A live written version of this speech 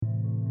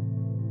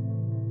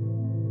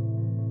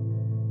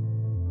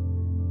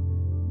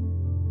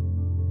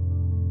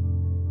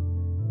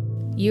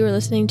You are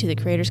listening to The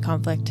Creators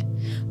Conflict,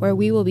 where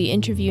we will be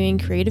interviewing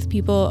creative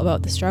people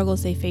about the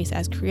struggles they face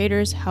as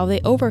creators, how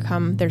they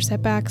overcome their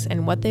setbacks,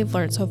 and what they've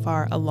learned so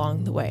far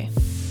along the way.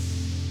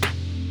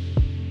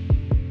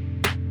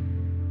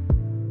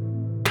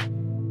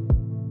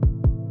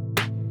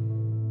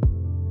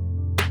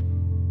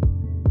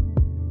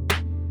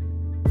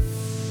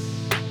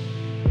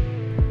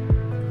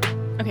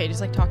 Okay, just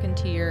like talking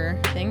to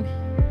your thing.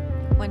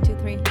 1, 2,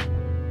 3.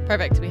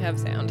 Perfect, we have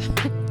sound.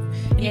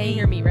 And you can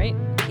hear me, right?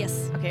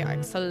 Yes. Okay,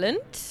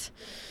 excellent.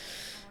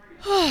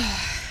 All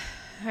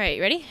right,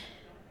 you ready?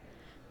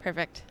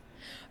 Perfect.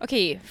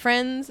 Okay,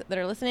 friends that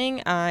are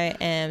listening, I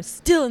am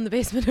still in the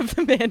basement of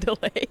the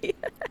Mandalay.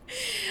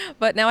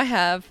 But now I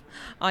have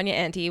Anya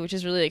Anti, which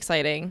is really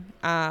exciting.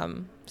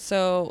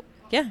 So,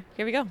 yeah,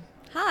 here we go.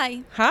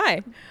 Hi.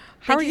 Hi.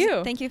 How are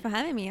you? Thank you for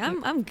having me.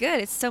 I'm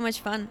good. It's so much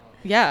fun.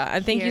 Yeah,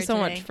 and thank you so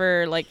much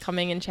for like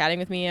coming and chatting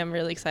with me. I'm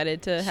really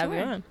excited to have you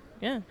on.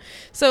 Yeah.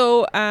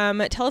 So,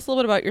 tell us a little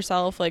bit about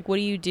yourself. Like, what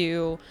do you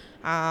do?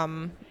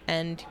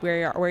 And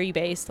where are you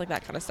based? Like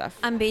that kind of stuff.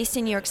 I'm based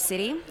in New York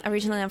City.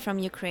 Originally, I'm from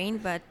Ukraine,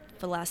 but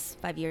for the last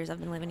 5 years, I've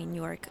been living in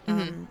New York.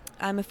 Mm-hmm.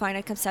 I'm a fine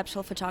art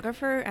conceptual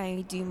photographer.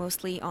 I do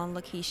mostly on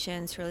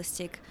location,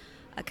 surrealistic,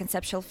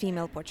 conceptual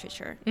female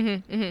portraiture.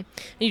 Mm-hmm, mm-hmm.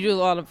 You do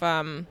a lot of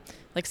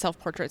like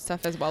self-portrait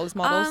stuff as well as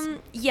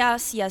models.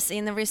 Yes.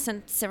 In the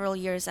recent several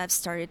years, I've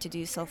started to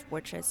do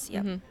self-portraits.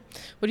 Yeah. Mm-hmm.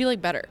 What do you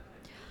like better?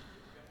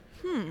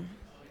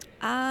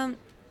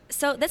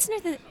 So that's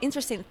another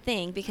interesting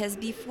thing, because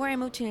before I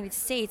moved to the United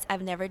States,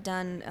 I've never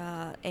done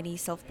any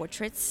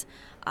self-portraits.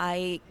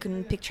 I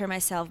couldn't picture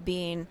myself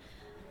being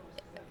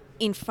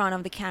in front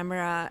of the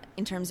camera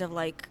in terms of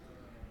like...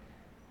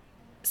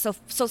 So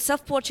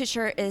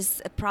self-portraiture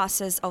is a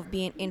process of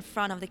being in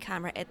front of the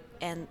camera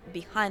and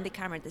behind the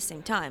camera at the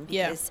same time,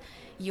 because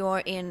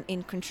you're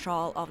in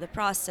control of the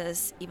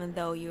process, even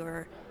though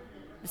you're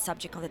the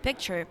subject of the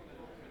picture.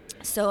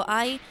 So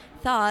I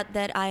thought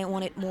that I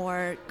wanted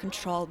more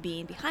control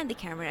being behind the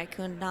camera. I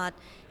could not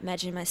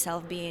imagine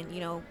myself being,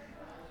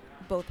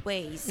 both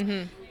ways.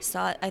 Mm-hmm.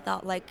 So I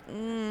thought like,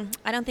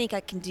 I don't think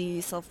I can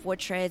do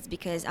self-portraits,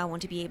 because I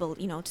want to be able,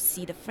 to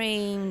see the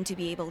frame, to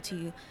be able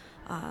to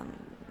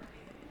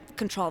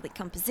control the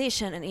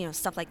composition and,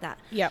 stuff like that.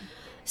 Yeah.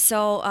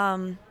 So,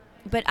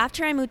 but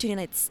after I moved to the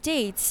United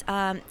States,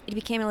 it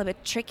became a little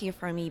bit tricky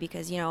for me,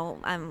 because,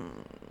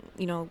 I'm,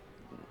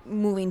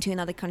 moving to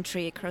another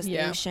country across the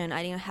ocean.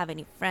 I didn't have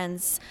any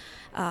friends.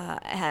 I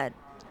had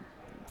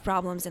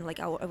problems, and like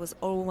I was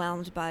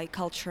overwhelmed by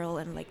cultural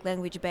and like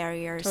language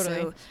barriers.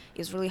 Totally. So it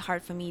was really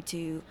hard for me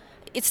to...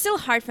 It's still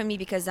hard for me,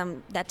 because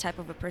I'm that type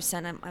of a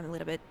person. I'm a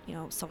little bit,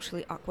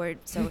 socially awkward.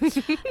 So,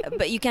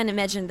 but you can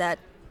imagine that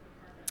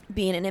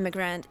being an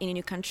immigrant in a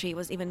new country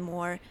was even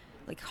more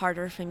like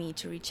harder for me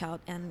to reach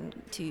out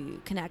and to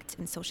connect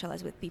and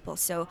socialize with people.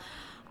 So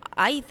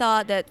I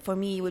thought that for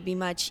me it would be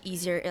much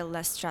easier and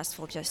less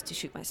stressful just to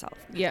shoot myself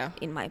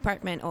in my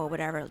apartment or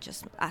whatever.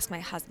 Just ask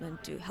my husband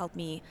to help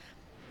me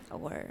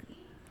or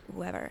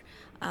whoever.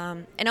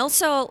 And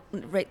also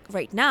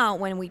right now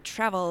when we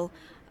travel,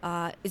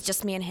 it's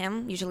just me and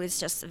him. Usually it's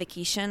just a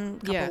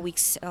vacation, a couple of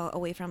weeks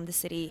away from the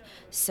city.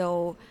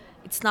 So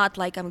it's not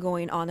like I'm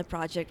going on a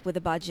project with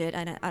a budget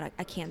and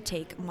I can't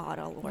take a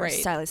model or a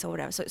stylist or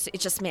whatever. So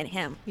it's just me and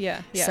him.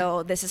 Yeah.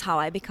 So this is how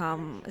I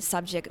become a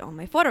subject on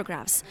my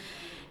photographs.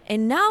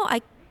 And now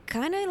I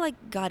kind of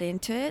like got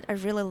into it. I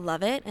really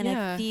love it. And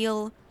I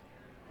feel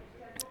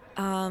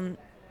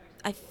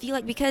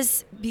like,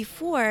 because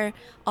before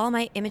all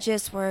my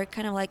images were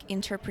kind of like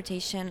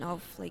interpretation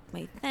of like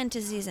my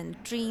fantasies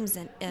and dreams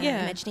and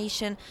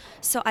imagination.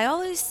 So I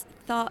always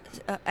thought,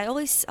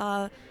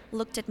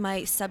 looked at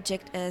my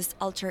subject as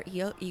alter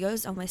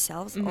egos of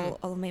myself. Mm-hmm.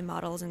 All of my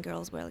models and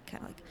girls were like,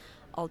 kind of like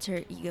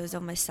alter egos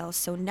of myself.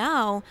 So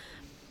now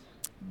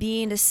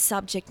being the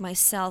subject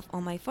myself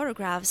on my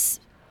photographs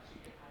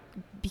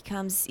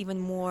becomes even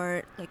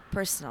more like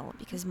personal,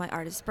 because my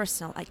art is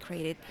personal. I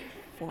create it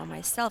for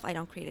myself. I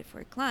don't create it for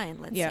a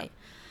client, let's say.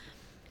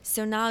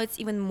 So now it's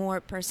even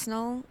more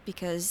personal,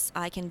 because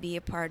I can be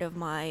a part of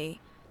my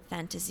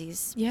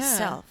fantasies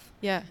self.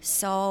 Yeah.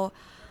 So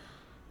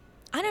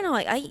I don't know.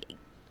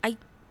 I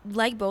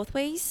like both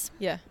ways.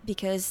 Yeah.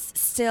 Because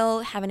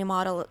still having a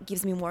model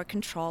gives me more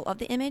control of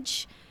the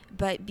image,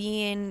 but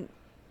being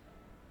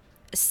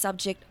a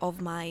subject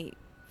of my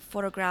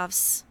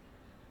photographs,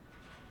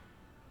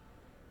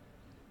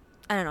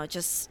 I don't know,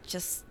 just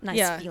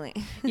nice feeling.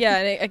 Yeah,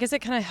 and I guess it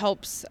kind of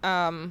helps,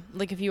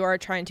 like if you are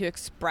trying to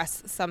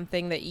express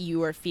something that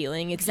you are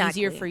feeling, it's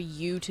easier for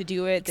you to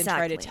do it than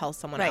try to tell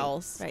someone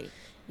else. Right.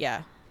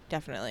 Yeah,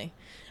 definitely.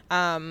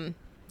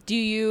 Do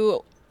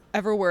you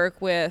ever work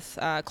with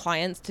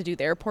clients to do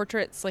their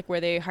portraits, like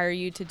where they hire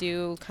you to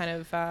do kind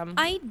of...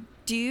 I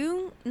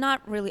do,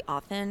 not really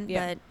often,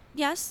 but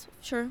yes,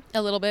 sure.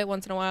 A little bit,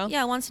 once in a while?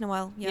 Yeah, once in a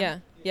while,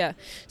 Yeah.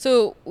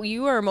 So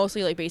you are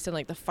mostly like based in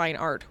like the fine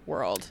art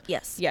world.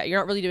 Yes. Yeah, you're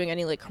not really doing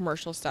any like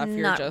commercial stuff.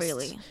 You're not just...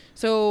 really.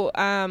 So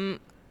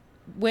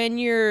when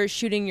you're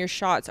shooting your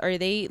shots, are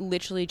they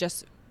literally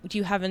just do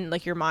you have in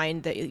like your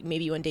mind that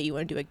maybe one day you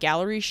want to do a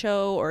gallery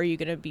show, or are you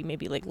going to be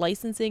maybe like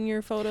licensing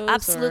your photos?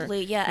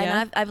 Absolutely, yeah.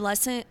 And I've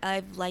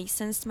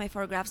licensed my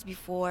photographs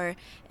before,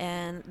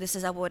 and this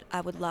is what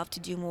I would love to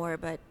do more.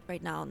 But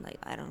right now, like,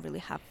 I don't really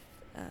have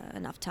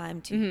enough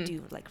time to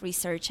do like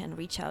research and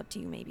reach out to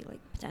maybe like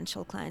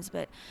potential clients.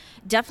 But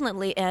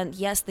definitely, and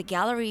yes, the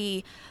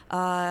gallery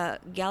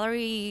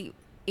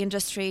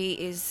industry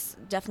is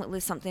definitely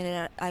something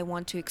that I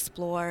want to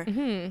explore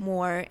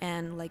more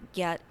and like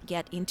get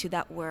into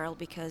that world,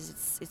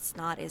 because it's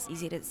not as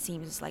easy as it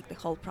seems, like the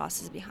whole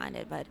process behind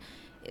it. But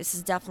this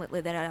is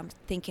definitely that I'm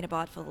thinking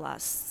about for the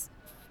last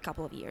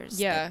couple of years,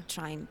 like,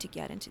 trying to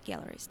get into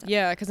gallery stuff.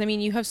 Yeah, because I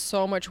mean, you have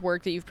so much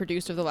work that you've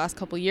produced over the last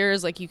couple of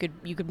years. Like you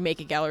could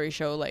make a gallery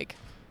show like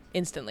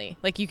instantly.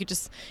 Like you could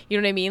just, you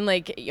know what I mean?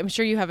 Like I'm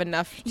sure you have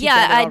enough.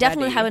 I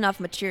definitely have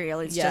enough material.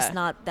 It's just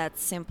not that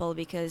simple,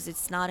 because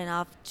it's not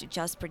enough to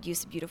just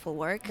produce beautiful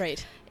work.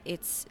 Right.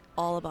 It's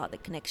all about the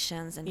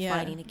connections and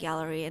finding a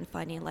gallery and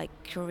finding like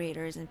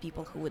curators and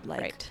people who would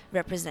like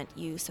represent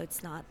you. So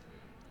it's not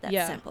that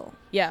simple.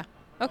 Yeah.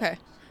 Okay.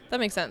 That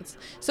makes sense.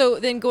 So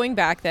then going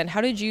back then, how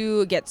did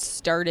you get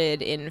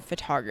started in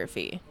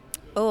photography?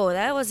 Oh,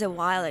 that was a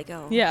while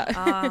ago.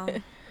 Yeah.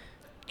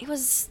 It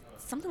was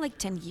something like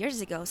 10 years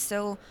ago.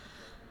 So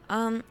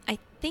I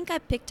think I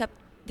picked up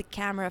the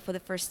camera for the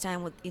first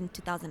time in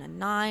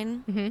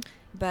 2009.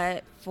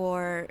 But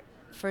for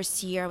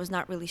first year I was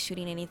not really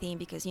shooting anything,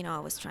 because I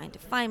was trying to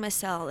find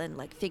myself and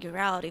like figure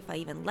out if I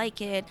even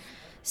like it.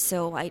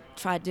 So I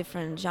tried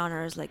different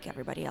genres like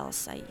everybody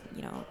else. I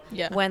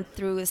went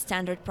through a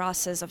standard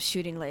process of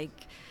shooting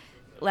like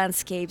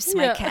landscapes,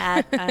 my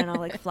cat, I don't know,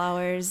 like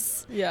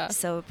flowers.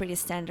 So pretty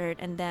standard.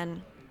 And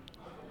then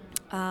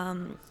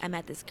I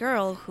met this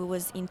girl who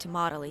was into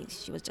modeling.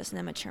 She was just an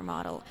amateur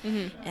model,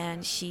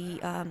 and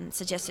she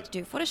suggested to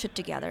do a photo shoot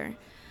together.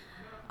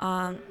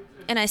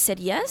 And I said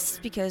yes,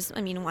 because, I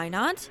mean, why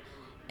not?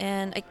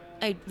 And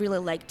I really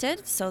liked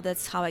it, so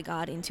that's how I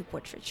got into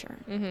portraiture.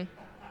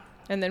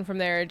 And then from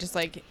there, just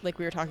like we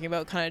were talking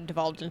about, kind of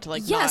devolved into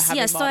like yes.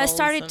 So I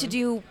started to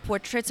do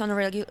portraits on a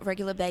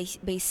regular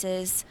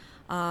basis.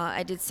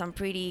 I did some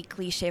pretty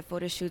cliche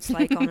photo shoots,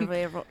 like on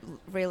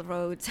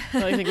railroads.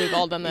 Well, I think we've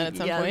all done that at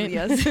some point.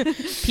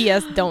 Yes.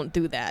 P.S. Don't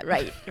do that.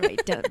 Right.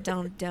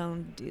 Don't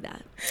do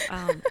that.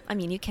 I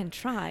mean, you can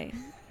try.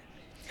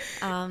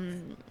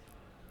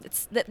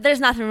 There's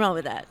nothing wrong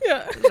with that.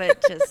 Yeah.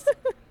 But just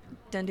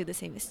don't do the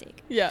same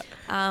mistake. Yeah.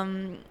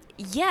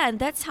 And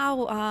that's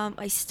how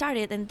I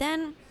started. And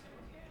then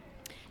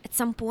at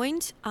some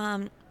point,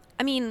 I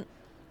mean,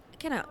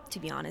 kind of, to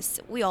be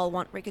honest, we all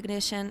want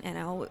recognition, and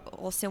I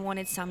also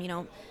wanted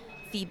some,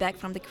 feedback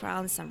from the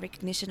crowd, some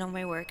recognition on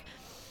my work.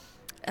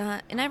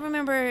 And I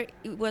remember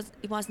it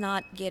was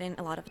not getting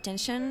a lot of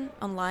attention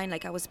online.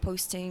 Like I was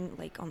posting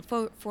like on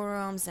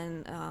forums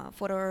and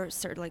photo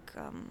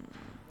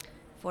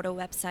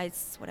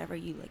websites, whatever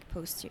you like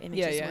post your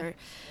images. Where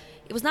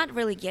it was not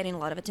really getting a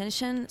lot of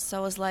attention. So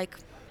I was like,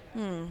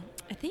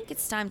 I think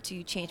it's time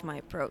to change my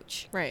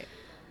approach. Right.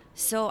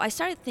 So I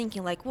started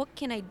thinking, like, what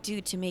can I do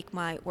to make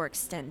my work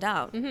stand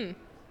out?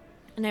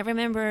 And I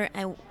remember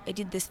I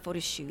did this photo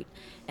shoot,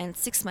 and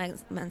 6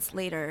 months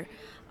later,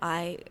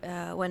 I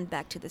went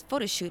back to this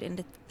photo shoot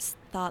and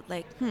thought,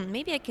 like,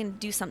 maybe I can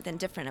do something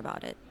different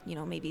about it.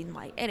 Maybe in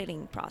my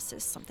editing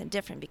process, something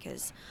different,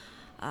 because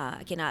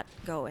I cannot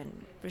go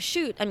and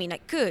reshoot. I mean, I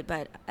could,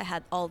 but I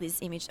had all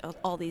these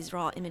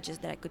raw images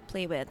that I could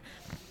play with.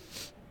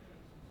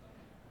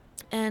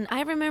 And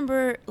I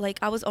remember, like,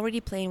 I was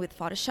already playing with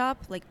Photoshop,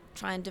 like,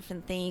 trying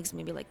different things,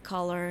 maybe, like,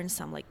 color and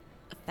some, like,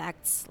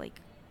 effects, like,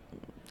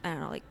 I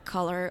don't know, like,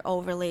 color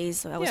overlays.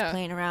 So I was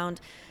playing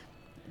around,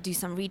 do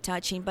some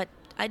retouching, but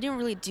I didn't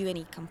really do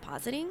any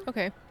compositing.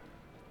 Okay.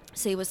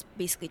 So it was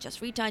basically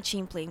just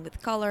retouching, playing with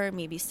color,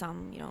 maybe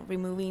some,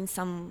 removing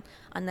some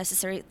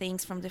unnecessary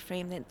things from the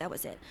frame. That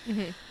was it.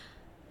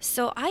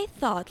 So I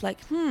thought, like,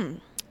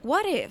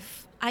 what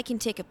if I can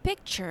take a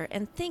picture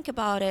and think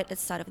about it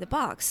outside of the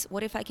box?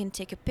 What if I can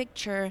take a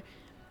picture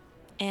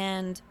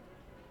and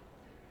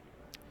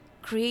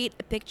create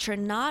a picture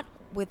not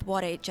with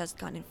what I just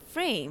got in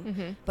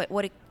frame, but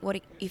what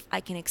if I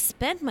can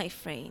expand my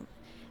frame?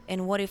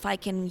 And what if I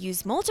can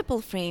use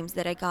multiple frames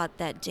that I got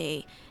that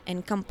day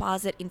and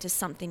composite into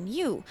something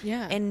new?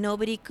 Yeah. And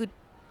nobody could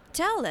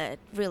tell it,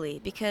 really,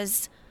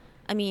 because,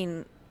 I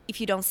mean, if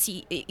you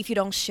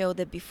don't show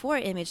the before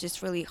image,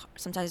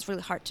 sometimes it's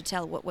really hard to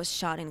tell what was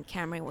shot in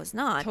camera and was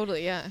not.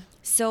 Totally, yeah.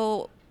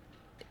 So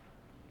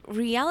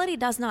reality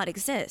does not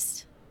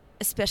exist,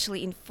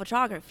 especially in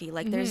photography.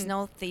 Like there's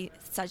no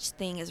such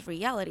thing as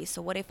reality. So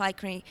what if I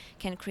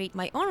can create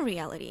my own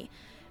reality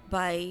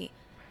by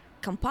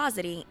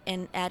compositing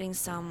and adding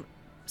some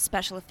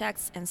special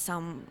effects and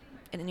some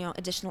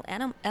additional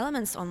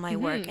elements on my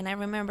work? And I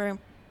remember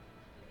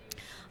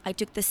I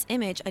took this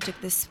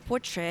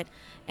portrait,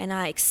 and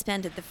I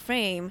expanded the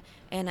frame,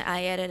 and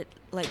I added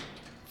like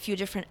a few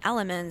different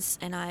elements,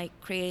 and I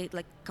created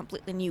like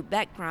completely new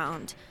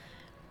background,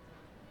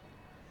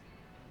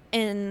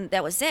 and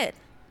that was it.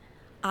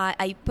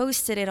 I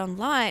posted it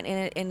online,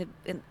 and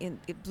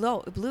it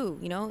blew,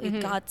 you know. Mm-hmm.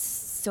 It got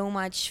so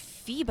much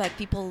feedback.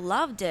 People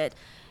loved it.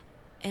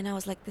 And I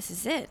was like, this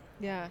is it.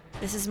 Yeah.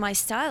 This is my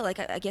style. Like,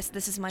 I guess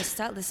this is my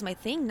style. This is my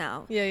thing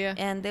now. Yeah, yeah.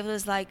 And it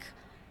was like,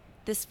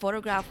 this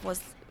photograph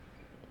was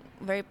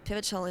very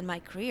pivotal in my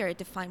career. It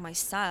defined my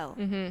style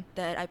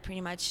that I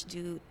pretty much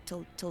do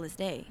till this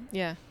day.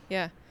 Yeah,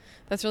 yeah.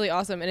 That's really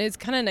awesome. And it's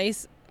kind of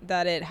nice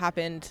that it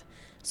happened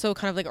so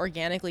kind of like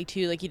organically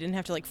too. Like you didn't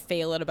have to like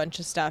fail at a bunch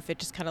of stuff. It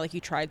just kind of like you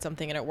tried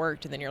something and it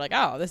worked, and then you're like,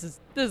 oh, this is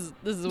what I'm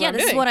doing. Yeah,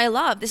 this is what I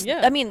love.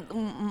 I mean,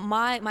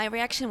 my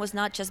reaction was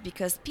not just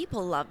because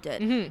people loved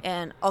it,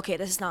 and okay,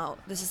 this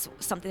is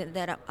something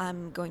that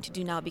I'm going to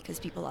do now because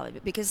people love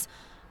it, because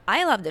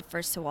I loved it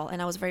first of all, and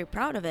I was very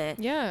proud of it.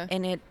 Yeah.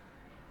 And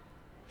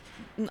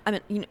I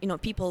mean, you know,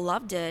 people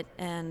loved it,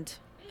 and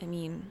I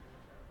mean,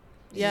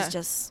 it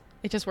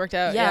just worked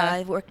out. Yeah,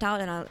 it worked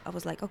out, and I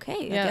was like,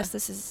 okay, I guess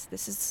this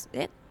is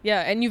it.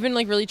 Yeah, and you've been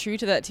like really true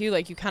to that too.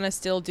 Like you kind of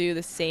still do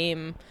the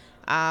same,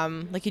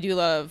 like you do a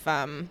lot of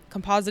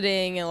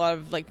compositing and a lot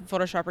of like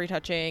Photoshop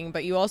retouching,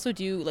 but you also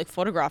do like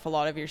photograph a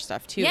lot of your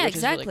stuff too. Yeah, which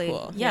exactly. is really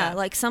cool. Yeah,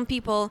 like some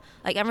people,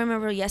 like I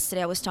remember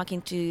yesterday I was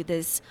talking to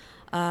this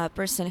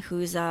person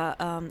who's a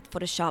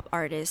Photoshop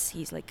artist.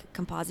 He's like a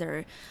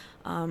compositor,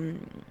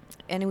 and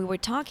we were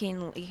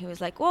talking. He was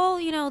like,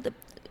 well, you know,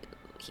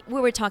 we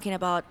were talking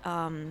about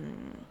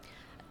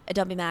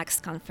Adobe Max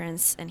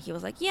conference, and he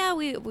was like, yeah,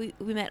 we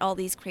met all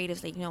these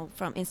creatives, like, you know,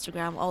 from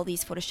Instagram, all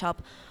these Photoshop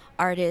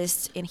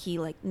artists, and he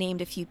like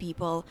named a few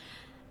people,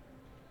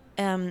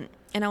 and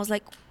I was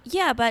like,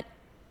 yeah, but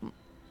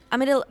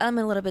I'm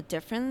a little bit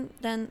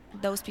different than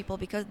those people,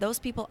 because those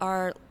people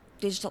are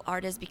digital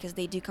artists because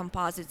they do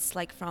composites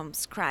like from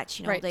scratch,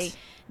 you know. Right.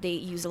 They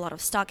use a lot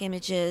of stock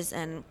images,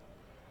 and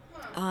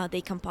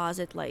they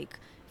composite like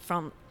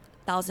from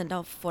thousands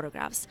of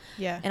photographs.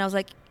 Yeah. And I was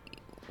like,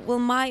 well,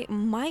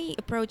 my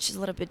approach is a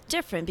little bit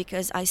different,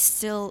 because I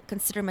still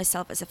consider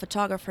myself as a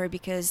photographer,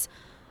 because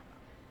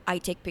I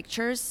take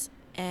pictures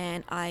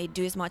and I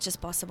do as much as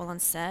possible on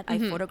set. I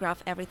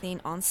photograph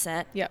everything on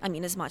set. Yeah. I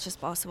mean, as much as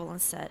possible on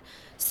set.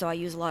 So I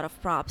use a lot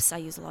of props. I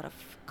use a lot of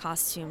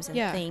costumes and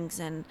things,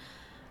 and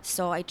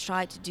so I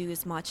try to do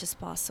as much as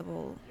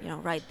possible, you know,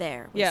 right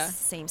there with the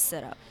same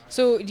setup.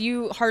 So do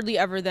you hardly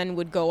ever then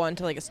would go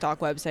onto like a stock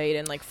website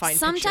and like find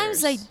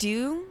Sometimes pictures? I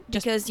do,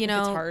 because, you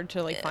know, it's hard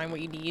to like find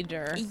what you need,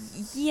 or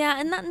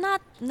yeah, and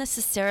not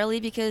necessarily,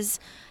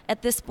 because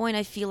at this point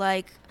I feel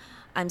like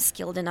I'm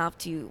skilled enough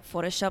to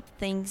Photoshop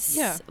things.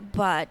 Yeah.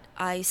 But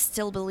I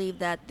still believe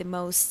that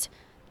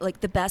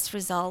the best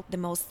result, the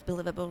most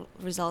believable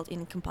result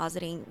in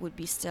compositing would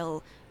be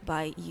still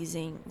by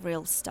using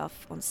real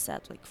stuff on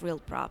set, like real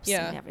props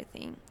and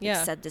everything. Like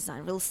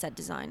real set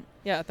design.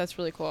 Yeah, that's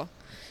really cool.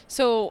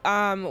 So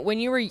when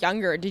you were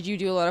younger, did you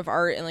do a lot of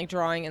art and like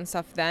drawing and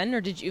stuff then,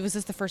 or was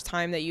this the first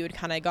time that you had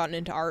kind of gotten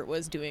into art,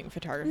 was doing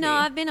photography? No,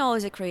 I've been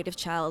always a creative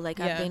child. Like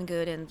I've been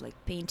good in like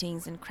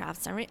paintings and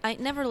crafts. I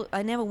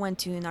never went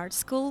to an art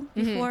school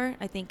before.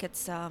 I think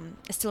it's I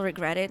still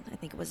regret it. I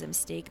think it was a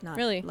mistake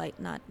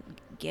not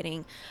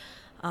getting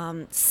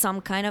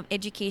some kind of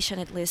education,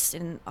 at least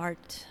in art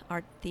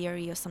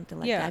theory or something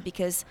like that,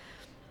 because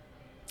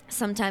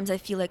sometimes I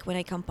feel like when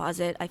I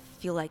composite, I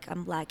feel like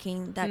I'm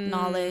lacking that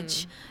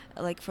knowledge.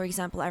 Like, for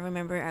example, I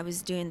remember I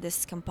was doing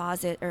this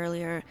composite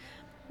earlier.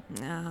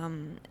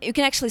 You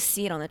can actually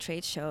see it on the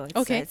trade show.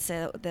 It's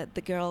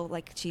the girl,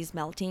 like, she's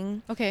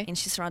melting, and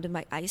she's surrounded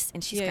by ice,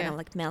 and she's kind of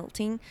like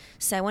melting.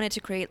 So I wanted to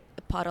create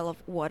a puddle of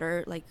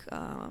water, like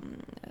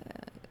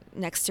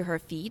next to her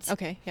feet.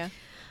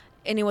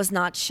 And it was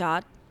not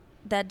shot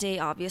that day,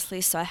 obviously,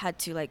 so I had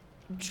to like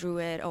drew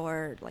it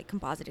or like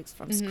composite it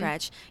from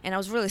scratch, and I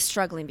was really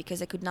struggling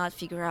because I could not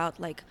figure out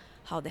like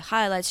how the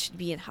highlights should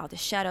be and how the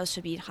shadows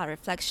should be and how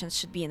reflections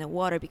should be in the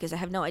water, because I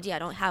have no idea. I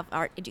don't have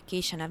art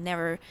education. I've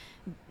never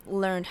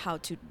learned how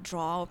to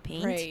draw or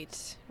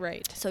paint.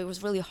 Right. So it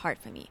was really hard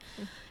for me.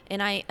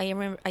 And I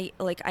remember I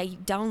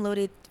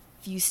downloaded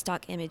few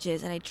stock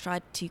images and I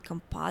tried to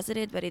composite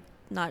it, but it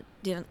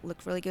didn't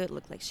look really good. It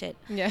looked like shit.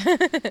 Yeah.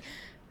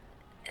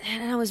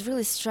 And I was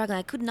really struggling.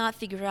 I could not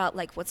figure out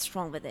like what's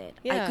wrong with it.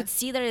 I could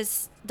see that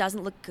it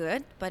doesn't look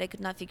good, but I could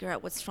not figure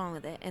out what's wrong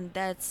with it. And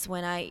that's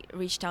when I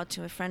reached out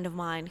to a friend of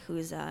mine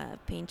who's a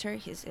painter.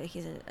 He's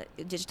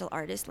a digital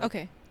artist.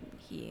 Like,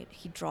 he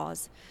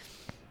draws.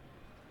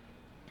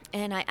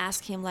 And I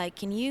asked him, like,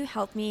 can you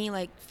help me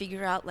like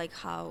figure out like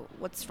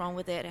what's wrong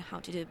with it and how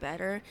to do it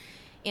better?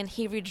 And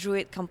he redrew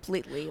it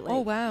completely. Like,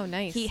 oh wow,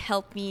 nice. He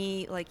helped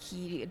me, like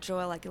he drew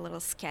like a little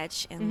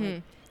sketch and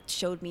like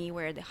showed me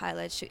where the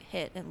highlights should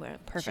hit and where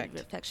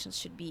reflections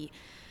should be.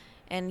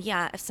 And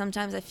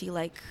sometimes I feel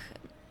like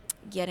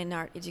getting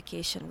art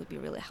education would be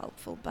really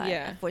helpful, but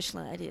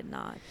unfortunately I did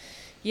not.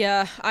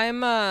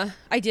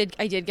 I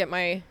did get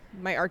my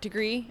art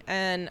degree,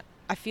 and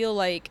I feel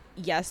like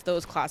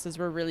those classes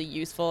were really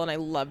useful, and I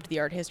loved the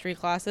art history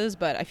classes,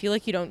 but I feel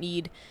like you don't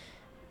need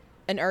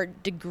an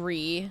art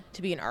degree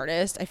to be an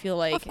artist. I feel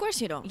like, of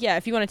course you don't. Yeah,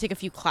 if you want to take a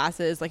few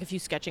classes, like a few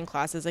sketching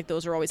classes, like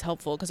those are always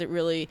helpful because it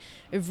really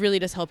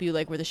does help you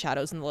like where the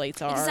shadows and the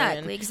lights are.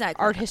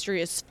 Exactly. Art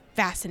history is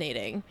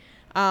fascinating.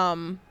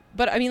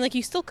 But I mean, like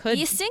you still can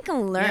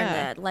learn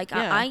that. Like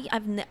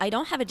I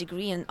don't have a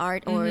degree in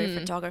art or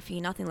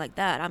photography, nothing like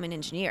that. I'm an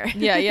engineer.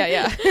 Yeah.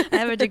 I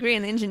have a degree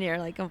in engineer,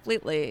 like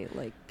completely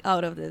like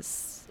out of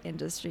this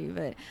industry.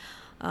 But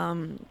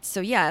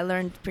so yeah, I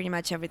learned pretty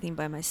much everything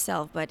by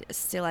myself. But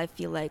still, I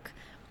feel like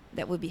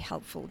that would be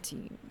helpful to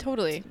you.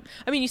 Totally.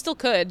 I mean, you still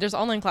could. There's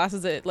online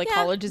classes at like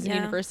colleges and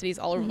universities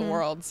all over the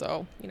world.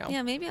 So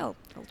Yeah, maybe I'll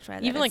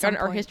try that. Even like an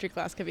art history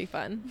class could be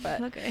fun.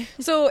 But okay.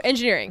 So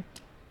engineering.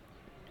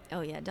 Oh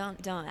yeah,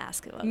 don't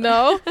ask about that.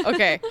 No?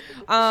 Okay.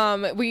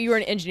 You were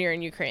an engineer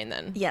in Ukraine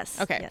then?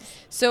 Yes. Okay. Yes.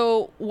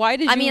 So why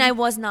did you... I mean, I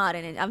was not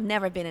I've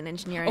never been an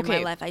engineer in my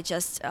life. I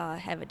just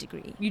have a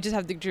degree. You just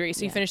have the degree.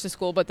 So you finished the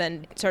school, but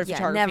then started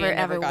photography and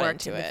never got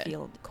worked into in the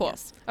field. Cool.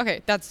 Yes.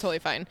 Okay, that's totally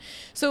fine.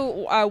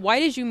 So why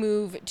did you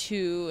move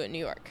to New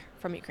York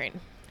from Ukraine?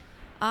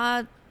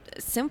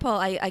 Simple.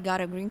 I got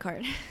a green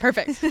card.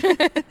 Perfect.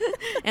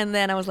 And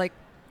then I was like,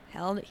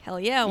 Hell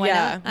yeah, why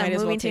not? I'm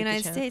moving to the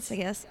United States, I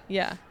guess.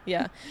 Yeah.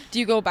 Do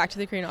you go back to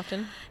the Ukraine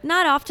often?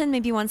 Not often,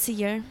 maybe once a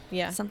year.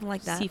 Yeah. Something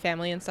like that. See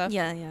family and stuff?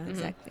 Yeah,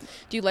 exactly.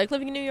 Do you like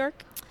living in New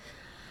York?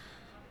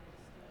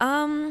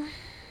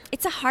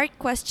 It's a hard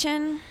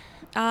question.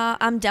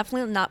 I'm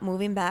definitely not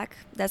moving back,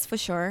 that's for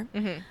sure.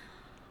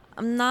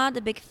 I'm not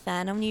a big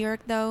fan of New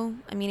York, though.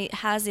 I mean, it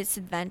has its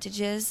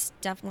advantages,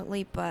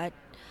 definitely, but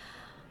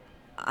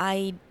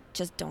I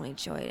just don't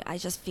enjoy it. I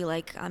just feel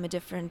like I'm a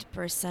different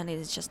person.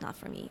 It's just not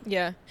for me.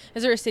 Yeah.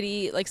 Is there a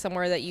city, like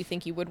somewhere that you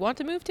think you would want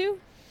to move to?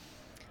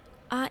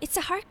 It's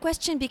a hard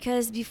question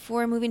because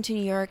before moving to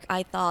New York,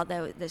 I thought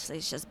that this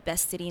is just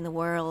best city in the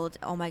world.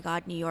 Oh my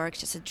God, New York,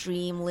 just a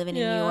dream living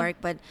in New York.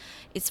 But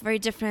it's very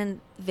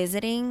different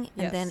visiting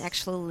and then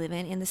actually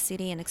living in the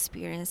city and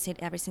experience it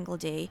every single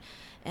day.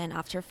 And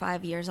after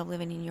 5 years of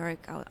living in New York,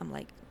 I'm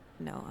like,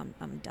 no,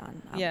 I'm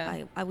done.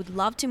 I would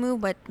love to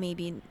move, but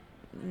maybe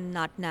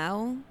not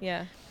now.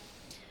 Yeah.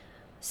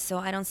 So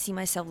I don't see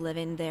myself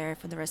living there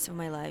for the rest of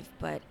my life.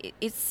 But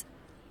it's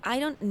I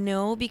don't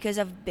know because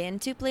I've been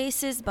to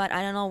places, but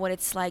I don't know what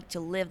it's like to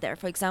live there.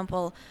 For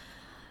example,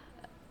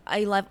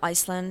 I love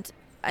Iceland.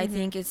 I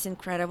think it's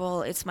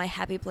incredible. It's my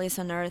happy place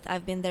on earth.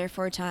 I've been there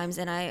 4 times,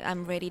 and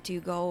I'm ready to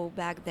go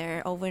back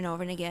there over and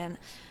over and again.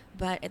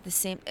 But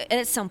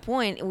at some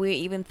point, we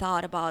even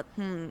thought about,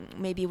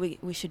 maybe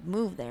we should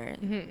move there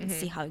and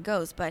see how it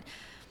goes. But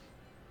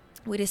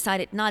we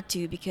decided not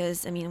to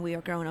because, I mean, we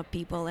are grown-up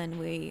people, and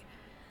we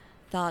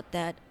thought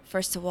that,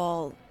 first of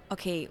all,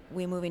 okay,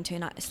 we're moving to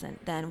Iceland,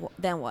 then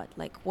what?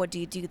 Like, what do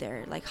you do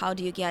there? Like, how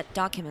do you get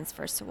documents,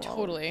 first of all?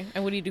 Totally.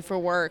 And what do you do for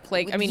work?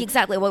 Like, I mean...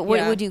 Exactly. What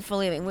do you do for a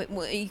living?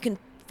 You can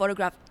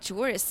photograph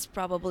tourists,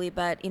 probably,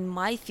 but in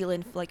my field,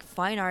 in, like,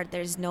 fine art,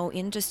 there's no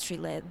industry.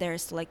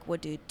 There's, like,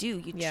 what do?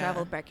 You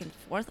travel back and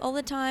forth all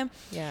the time.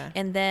 Yeah.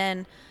 And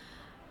then...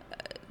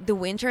 the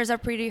winters are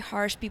pretty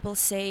harsh. People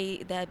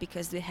say that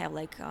because they have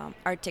like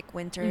Arctic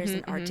winters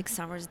and Arctic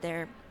summers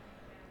there.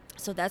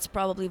 So that's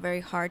probably very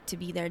hard to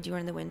be there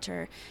during the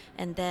winter.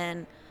 And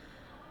then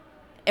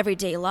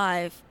everyday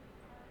life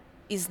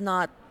is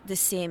not the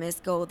same as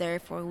go there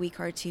for a week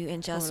or 2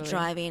 and just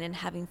driving and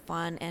having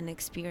fun and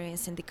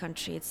experiencing the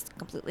country. It's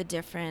completely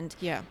different.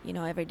 Yeah.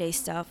 Everyday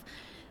stuff.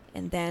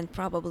 And then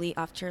probably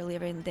after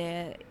living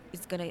there,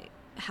 it's going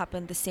to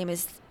happen the same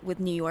as with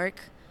New York.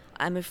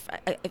 I'm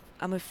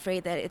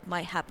afraid that it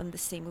might happen the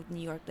same with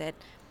New York, that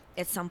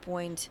at some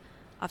point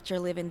after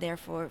living there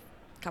for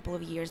a couple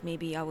of years,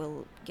 maybe I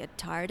will get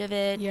tired of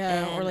it.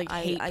 Yeah, or like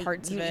hate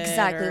parts of it.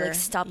 Exactly, like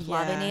stop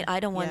loving it. I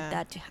don't want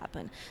that to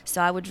happen.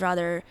 So I would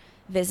rather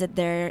visit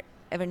there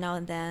every now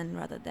and then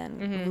rather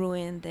than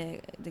ruin the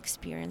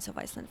experience of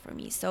Iceland for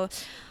me. So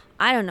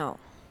I don't know.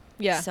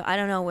 Yeah. So I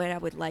don't know where I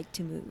would like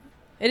to move.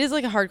 It is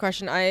like a hard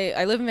question.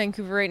 I live in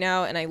Vancouver right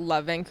now, and I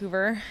love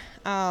Vancouver.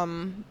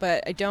 But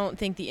I don't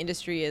think the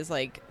industry is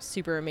like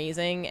super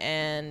amazing,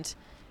 and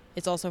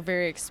it's also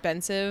very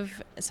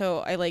expensive. So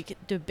I like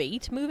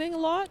debate moving a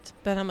lot,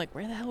 but I'm like,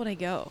 where the hell would I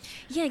go?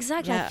 Yeah,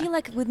 exactly. Yeah. I feel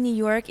like with New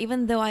York,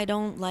 even though I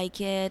don't like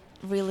it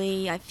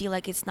really, I feel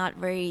like this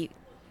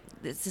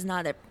is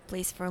not a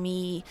place for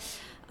me.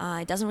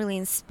 It doesn't really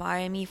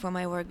inspire me for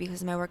my work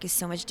because my work is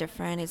so much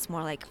different. It's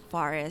more like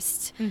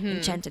forest,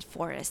 enchanted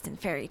forest and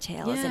fairy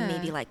tales and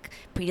maybe like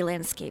pretty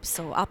landscapes.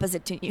 So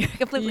opposite to New York,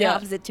 completely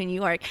opposite to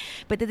New York.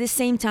 But at the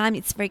same time,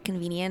 it's very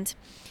convenient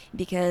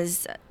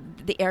because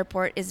the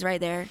airport is right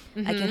there.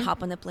 I can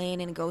hop on the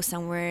plane and go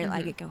somewhere.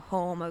 I can go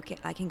home. Okay,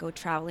 I can go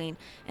traveling.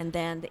 And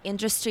then the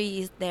industry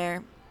is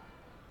there.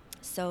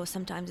 So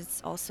sometimes it's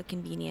also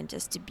convenient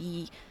just to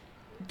be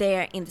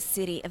there in the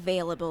city,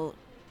 available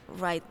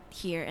right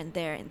here and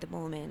there in the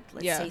moment.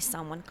 Let's say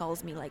someone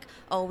calls me like,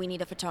 oh, we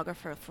need a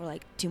photographer for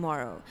like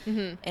tomorrow,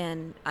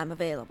 and I'm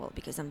available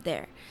because I'm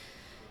there.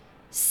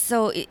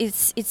 So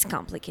it's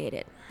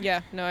complicated.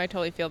 Yeah, no, I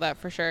totally feel that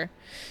for sure.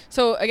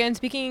 So again,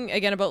 speaking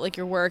again about like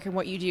your work and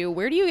what you do,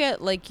 where do you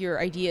get like your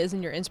ideas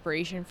and your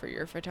inspiration for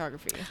your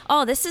photography?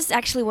 Oh, this is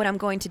actually what I'm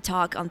going to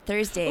talk on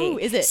Thursday. Oh,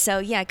 is it? So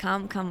yeah,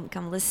 come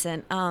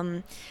listen.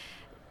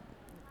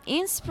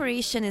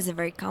 Inspiration is a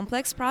very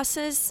complex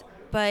process,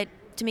 but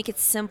to make it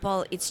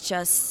simple, it's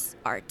just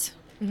art.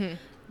 Mm-hmm.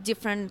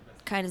 Different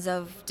kinds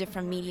of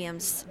different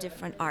mediums,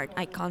 different art.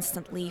 I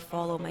constantly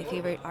follow my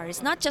favorite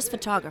artists, not just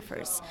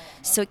photographers.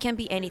 So it can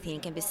be anything.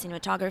 It can be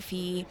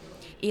cinematography,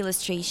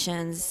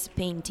 illustrations,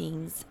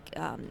 paintings,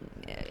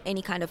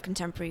 any kind of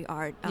contemporary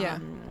art. Yeah.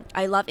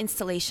 I love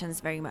installations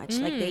very much.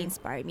 Like they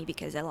inspire me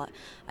because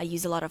I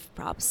use a lot of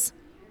props.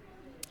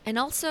 And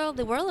also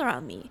the world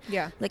around me.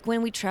 Yeah. Like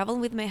when we travel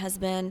with my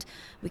husband,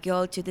 we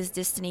go to this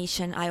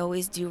destination. I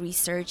always do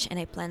research and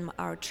I plan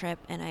our trip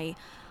and I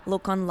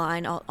look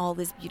online all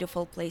these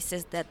beautiful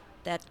places that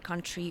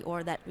country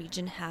or that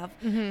region have.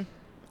 Mm-hmm.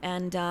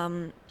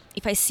 And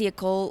if I see a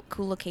cool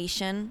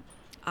location,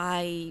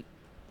 I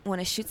want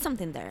to shoot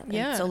something there.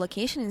 Yeah. So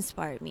location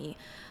inspired me.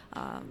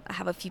 I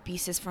have a few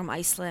pieces from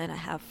Iceland. I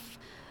have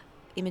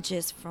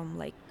images from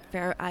like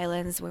Faroe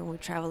Islands when we're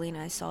traveling.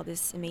 I saw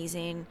this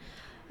amazing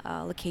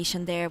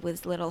location there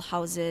with little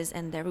houses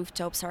and the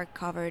rooftops are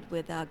covered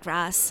with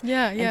grass.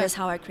 Yeah. And that's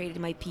how I created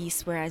my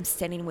piece where I'm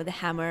standing with a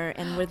hammer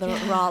and with a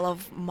roll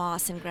of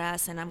moss and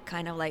grass, and I'm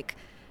kind of like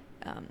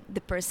the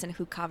person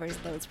who covers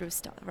those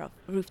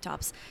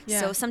rooftops.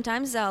 Yeah. So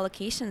sometimes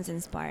locations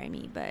inspire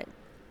me, but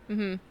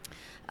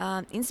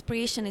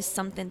inspiration is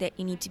something that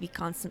you need to be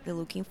constantly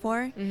looking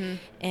for. Mm-hmm.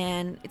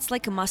 And it's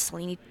like a muscle.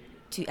 You need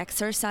to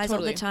exercise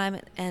all the time,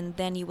 and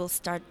then you will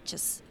start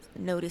just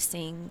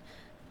noticing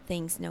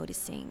things. For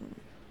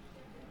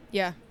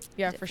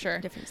sure.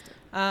 Different stuff.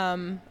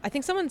 I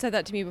think someone said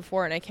that to me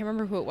before, and I can't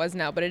remember who it was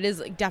now, but it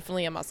is like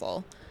definitely a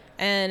muscle.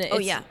 And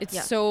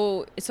it's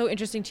so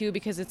interesting too,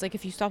 because it's like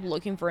if you stop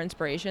looking for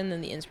inspiration,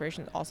 then the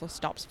inspiration also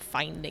stops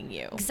finding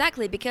you.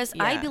 Exactly, because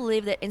I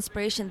believe that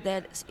inspiration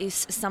that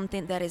is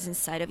something that is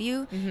inside of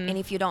you, and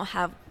if you don't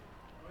have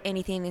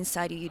anything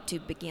inside of you to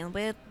begin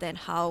with, then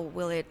how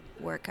will it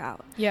work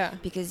out? Yeah,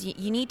 because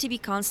you need to be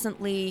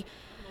constantly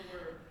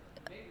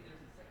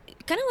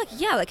kind of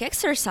like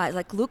exercise,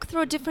 like look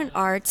through different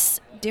arts,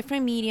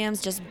 different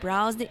mediums, just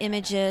browse the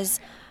images.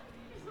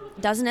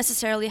 Doesn't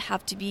necessarily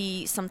have to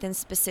be something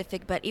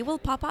specific, but it will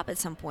pop up at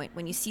some point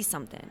when you see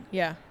something.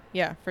 Yeah,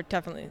 for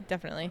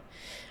definitely.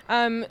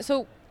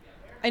 So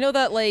I know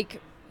that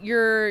like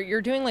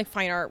you're doing like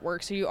fine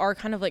artwork, so you are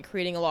kind of like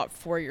creating a lot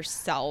for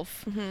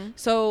yourself. Mm-hmm.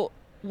 So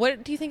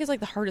what do you think is like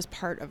the hardest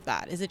part of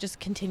that? Is it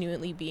just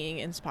continually being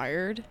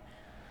inspired?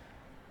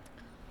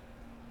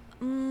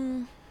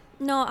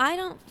 No, I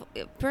don't.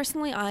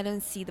 Personally, I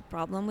don't see the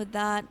problem with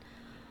that.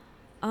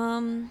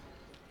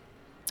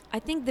 I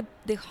think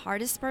the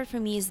hardest part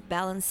for me is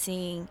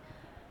balancing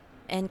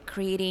and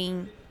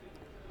creating,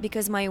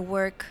 because my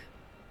work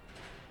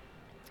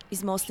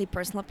is mostly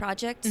personal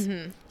projects.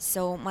 Mm-hmm.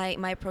 So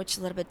my approach is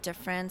a little bit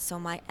different. So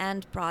my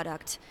end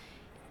product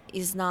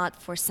is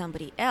not for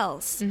somebody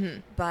else,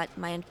 but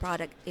my end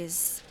product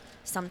is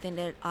something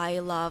that I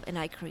love and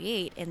I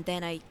create, and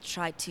then I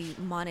try to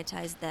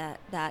monetize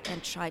that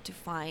and try to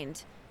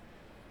find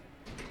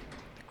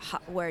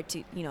where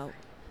to,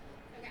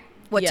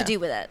 what to do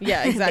with it.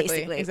 Yeah,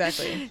 exactly.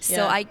 Exactly.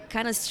 So I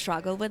kind of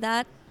struggle with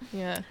that.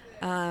 Yeah.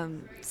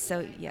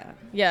 So yeah.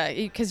 Yeah,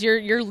 because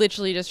you're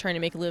literally just trying to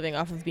make a living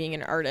off of being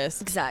an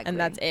artist. Exactly. And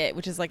that's it,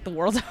 which is like the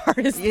world's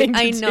hardest thing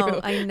to do.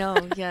 I know,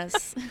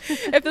 yes.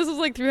 If this was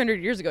like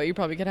 300 years ago, you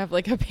probably could have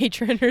like a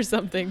patron or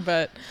something,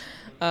 but...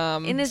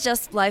 and it's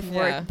just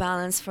life-work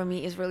balance for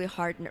me is really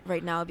hard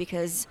right now,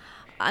 because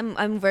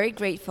I'm very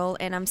grateful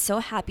and I'm so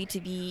happy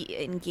to be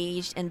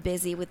engaged and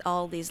busy with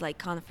all these like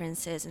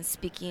conferences and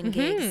speaking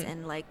gigs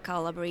and like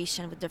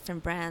collaboration with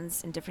different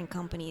brands and different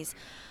companies.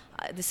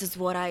 This is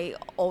what I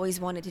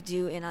always wanted to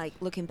do, and like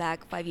looking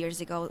back 5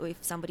 years ago, if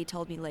somebody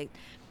told me like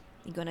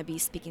you're gonna be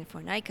speaking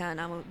for Nikon,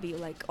 I would be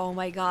like, oh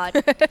my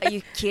god, are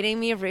you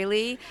kidding me,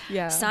 really?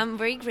 Yeah. So I'm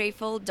very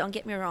grateful, don't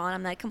get me wrong,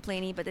 I'm not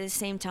complaining, but at the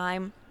same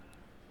time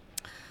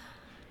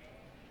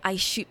I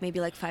shoot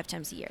maybe like 5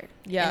 times a year.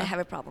 Yeah. And I have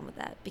a problem with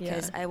that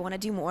because I want to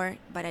do more,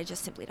 but I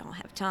just simply don't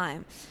have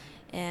time.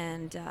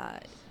 And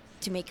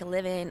to make a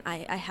living,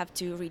 I have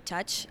to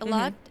retouch a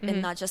lot,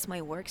 and not just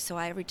my work. So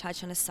I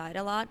retouch on the side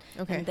a lot.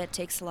 Okay. And that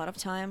takes a lot of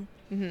time.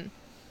 Mm-hmm.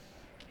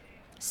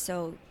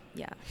 So,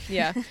 yeah.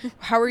 Yeah.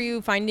 How are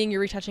you finding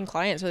your retouching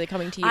clients? Are they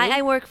coming to you?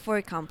 I work for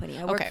a company.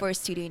 I work for a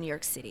studio in New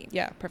York City.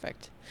 Yeah,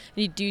 perfect.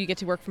 Do you get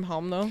to work from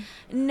home, though?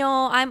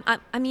 No, I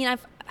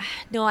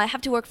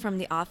have to work from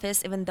the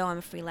office, even though I'm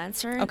a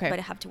freelancer. Okay. But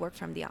I have to work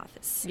from the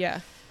office. Yeah.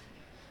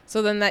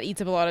 So then that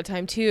eats up a lot of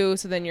time too.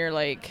 So then you're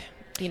like,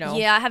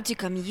 Yeah, I have to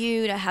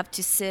commute. I have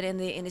to sit in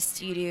the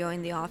studio,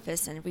 in the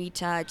office, and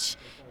retouch,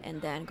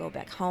 and then go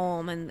back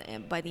home.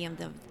 And by the end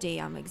of the day,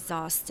 I'm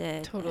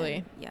exhausted.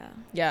 Totally.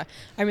 And, yeah.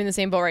 I'm in the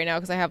same boat right now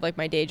because I have like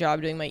my day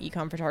job doing my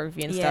e-com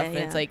photography and stuff. And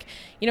it's like,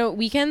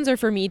 weekends are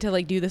for me to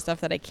like do the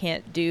stuff that I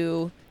can't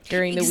do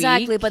during the week.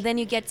 Exactly, but then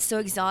you get so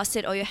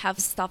exhausted, or you have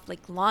stuff like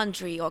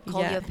laundry, or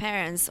call your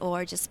parents,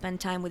 or just spend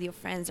time with your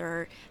friends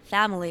or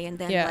family, and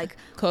then like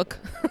cook.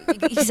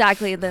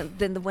 Exactly.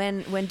 Then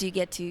when do you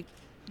get to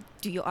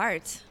do your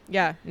art?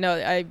 Yeah, no,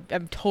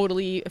 I'm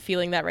totally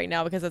feeling that right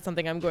now, because that's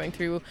something I'm going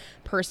through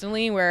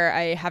personally, where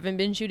I haven't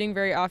been shooting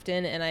very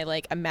often, and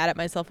I'm mad at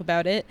myself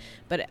about it,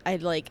 but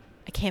I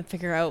can't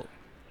figure out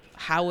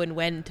how and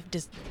when to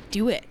just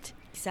do it.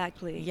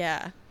 Exactly.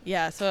 Yeah.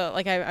 So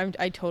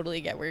I totally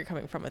get where you're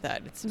coming from with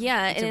that. It's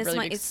a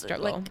really big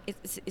struggle.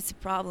 It's a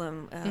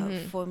problem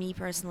for me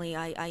personally.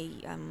 I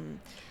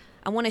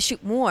want to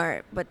shoot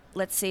more, but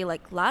let's say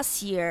like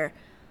last year,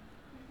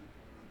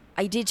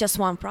 I did just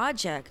one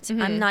project.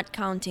 I'm not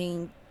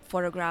counting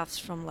photographs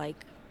from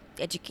like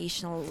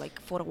educational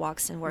like photo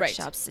walks and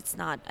workshops. Right. It's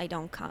not. I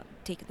don't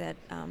take that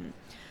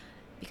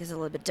because it's a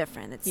little bit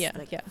different. It's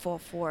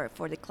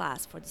for the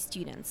class, for the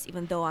students.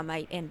 Even though I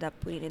might end up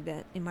putting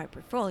it in my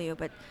portfolio,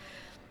 but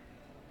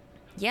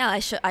yeah,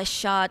 I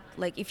shot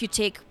like, if you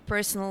take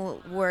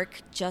personal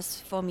work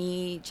just for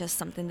me, just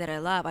something that I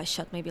love, I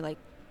shot maybe like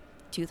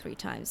 2-3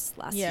 times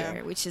last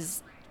year, which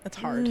is. That's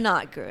hard.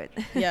 Not good.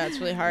 Yeah, it's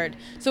really hard.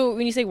 So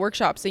when you say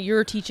workshops, so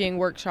you're teaching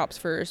workshops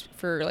for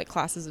like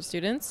classes of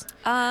students?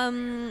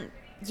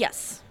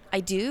 Yes,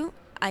 I do.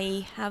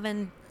 I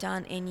haven't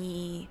done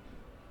any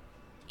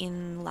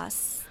in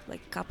last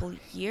like couple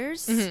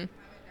years.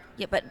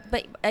 Yeah, but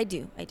I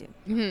do.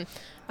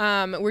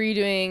 Were you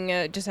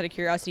doing, just out of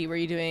curiosity, were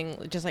you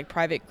doing just like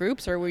private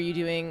groups, or were you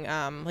doing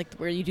like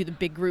where you do the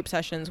big group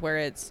sessions where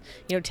it's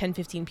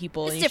 10-15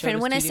 people? It's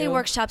different. When I say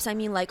workshops, I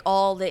mean like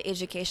all the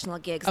educational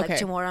gigs. Okay. Like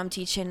tomorrow I'm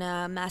teaching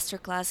a master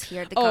class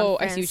here at the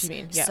conference. I see what you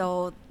mean. Yeah.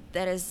 So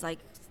that is like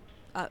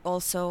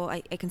also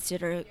I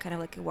consider kind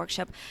of like a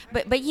workshop.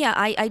 But yeah,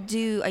 I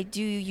do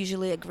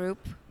usually a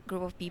group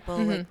of people,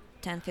 like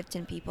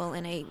 10-15 people,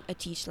 and I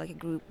teach like a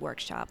group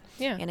workshop.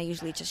 Yeah. And I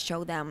usually just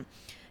show them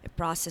a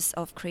process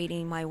of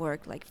creating my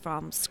work like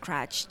from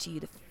scratch to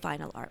the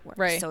final artwork.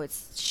 Right. So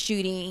it's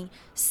shooting,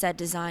 set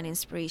design,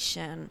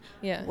 inspiration,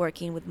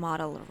 working with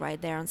model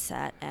right there on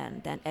set,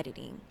 and then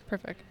editing.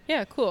 Perfect.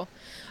 Yeah, cool.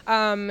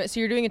 So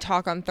you're doing a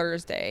talk on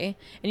Thursday,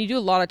 and you do a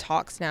lot of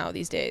talks now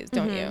these days,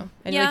 don't you?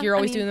 And you're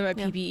always doing them at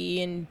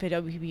PPE and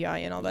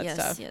WPPI and all that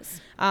stuff.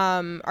 Yes.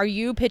 Are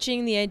you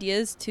pitching the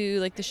ideas to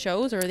like the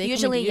shows, or are they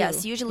usually coming to you?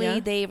 Yes. Usually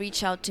they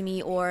reach out to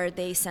me, or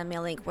they send me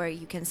a link where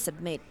you can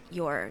submit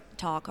your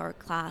talk or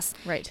class.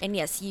 Right. And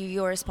yes,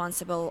 you're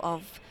responsible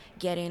of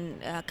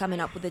coming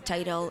up with a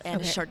title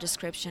and a short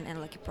description and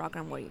like a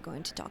program where you're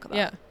going to talk about.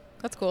 Yeah.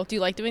 That's cool. Do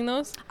you like doing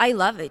those? I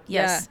love it.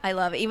 Yes, I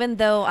love it. Even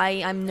though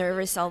I'm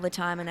nervous all the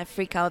time and I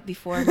freak out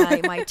before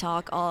my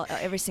talk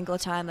every single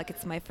time, like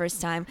it's my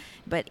first time.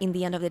 But in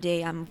the end of the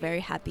day, I'm very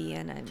happy,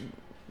 and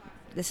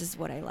this is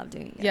what I love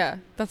doing. Yeah,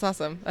 that's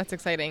awesome. That's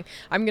exciting.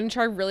 I'm going to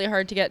try really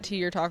hard to get to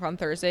your talk on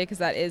Thursday, because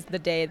that is the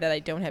day that I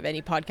don't have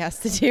any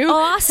podcasts to do. Oh,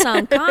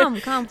 awesome.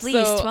 Come,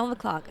 please. So, 12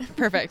 o'clock.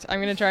 Perfect.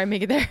 I'm going to try and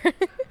make it there.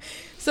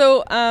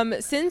 So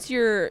since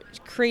you're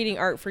creating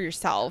art for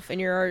yourself,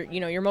 and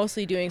you're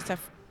mostly doing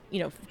stuff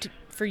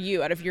for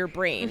you out of your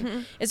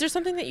brain, is there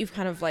something that you've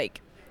kind of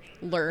like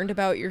learned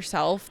about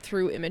yourself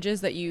through images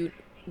that you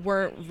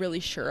weren't really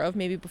sure of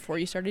maybe before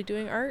you started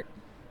doing art?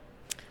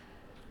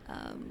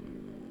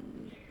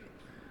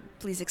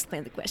 Please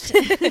explain the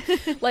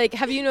question. Like,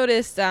 have you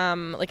noticed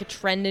like a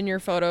trend in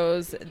your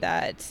photos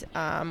that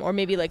or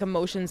maybe like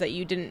emotions that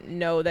you didn't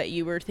know that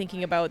you were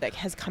thinking about that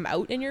has come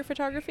out in your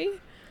photography?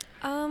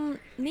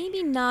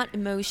 Maybe not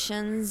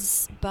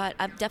emotions, but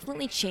I've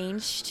definitely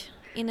changed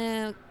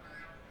in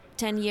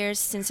 10 years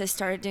since I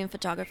started doing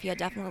photography. I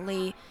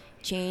definitely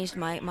changed.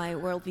 My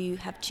worldview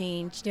have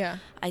changed. Yeah.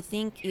 I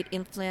think it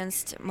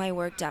influenced my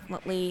work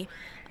definitely.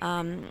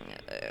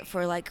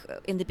 For like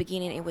in the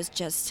beginning, it was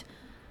just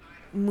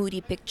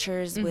moody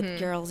pictures with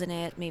girls in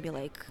it, maybe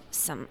like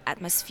some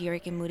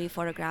atmospheric and moody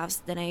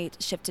photographs. Then I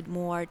shifted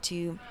more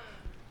to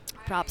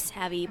props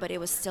heavy, but it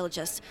was still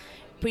just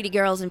pretty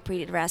girls in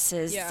pretty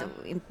dresses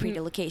in pretty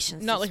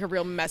locations. Not like a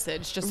real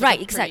message, just right,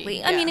 like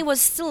exactly. I mean, it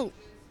was still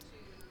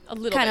a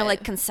little kind of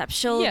like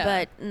conceptual,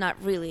 but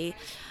not really.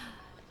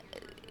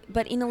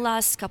 But in the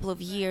last couple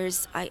of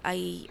years, I've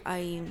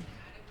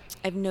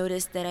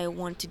noticed that I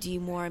want to do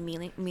more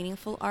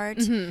meaningful art,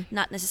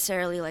 not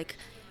necessarily like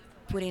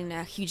putting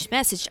a huge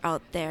message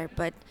out there,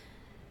 but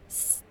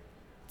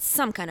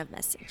some kind of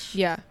message.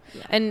 Yeah.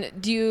 And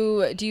do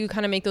you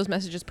kind of make those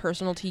messages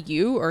personal to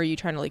you, or are you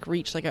trying to like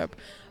reach like a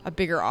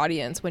bigger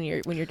audience when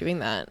you're doing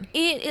that?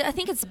 I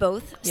think it's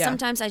both. Yeah.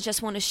 Sometimes I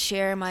just want to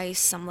share my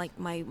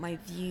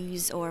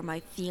views or my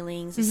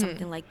feelings or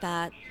something like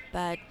that,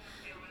 but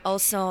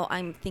also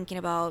I'm thinking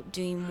about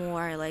doing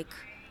more like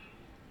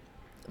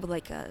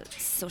like a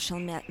social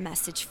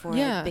message for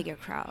bigger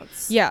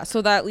crowds. Yeah,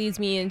 so that leads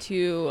me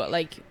into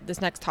like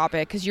this next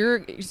topic, because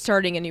you're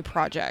starting a new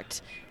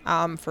project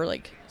for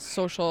like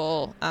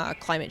social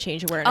climate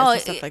change awareness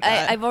and stuff like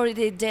that. I've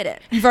already did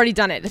it. You've already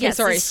done it. Okay, yes,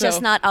 sorry. It's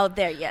just not out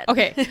there yet.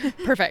 Okay,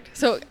 perfect.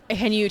 So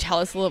can you tell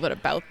us a little bit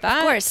about that?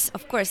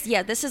 Of course.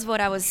 Yeah, this is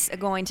what I was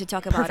going to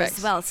talk about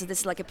as well. So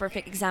this is like a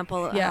perfect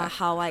example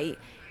how I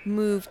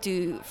moved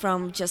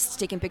from just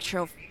taking picture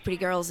of pretty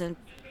girls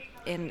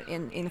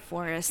in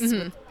forests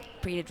with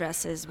pretty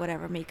dresses,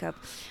 whatever, makeup,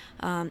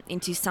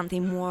 into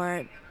something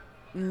more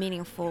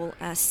meaningful.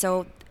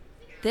 So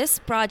this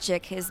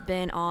project has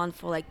been on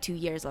for like 2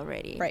 years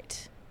already.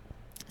 Right.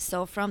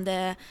 So from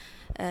the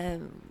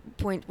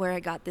point where I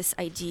got this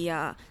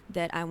idea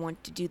that I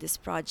want to do this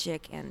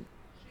project and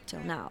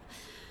till now.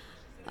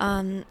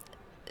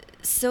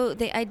 So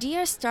the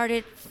idea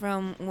started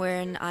from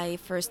when I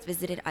first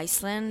visited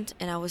Iceland,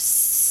 and I was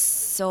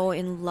so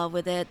in love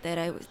with it that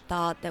I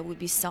thought that would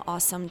be so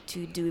awesome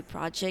to do a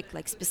project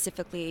like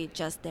specifically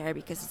just there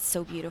because it's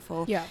so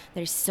beautiful. Yeah.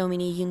 There's so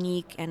many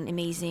unique and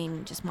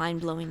amazing, just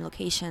mind-blowing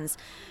locations.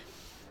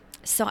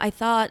 So I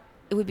thought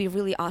it would be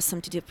really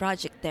awesome to do a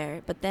project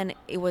there, but then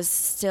it was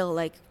still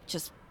like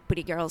just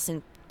pretty girls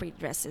in pretty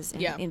dresses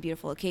in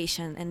beautiful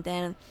location. And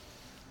then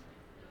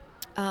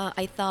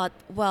I thought,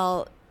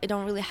 well, I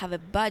don't really have a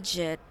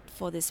budget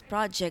for this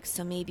project,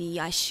 so maybe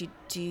I should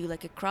do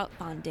like a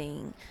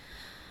crowdfunding.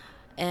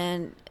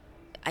 And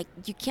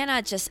you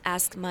cannot just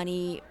ask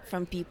money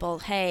from people,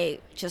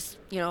 hey, just,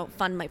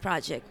 fund my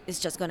project. It's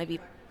just going to be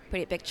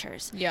pretty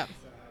pictures. Yeah.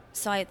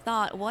 So I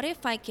thought, what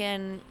if I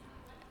can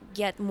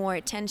get more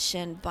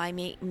attention by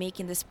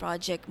making this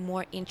project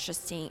more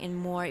interesting and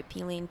more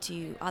appealing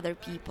to other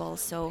people,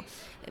 so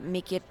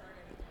make it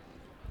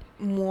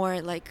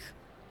more like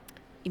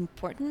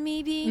important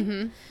maybe.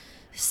 Mm-hmm.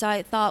 So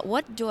I thought,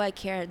 what do I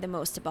care the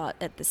most about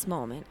at this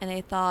moment? And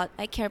I thought,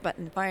 I care about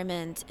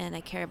environment, and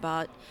I care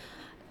about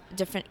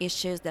different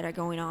issues that are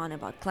going on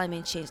about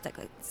climate change, like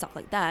stuff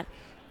like that.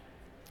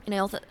 And I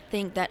also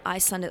think that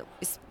Iceland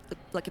is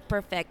like a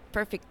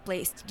perfect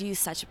place to do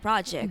such a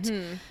project,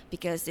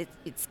 because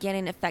it's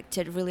getting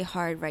affected really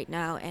hard right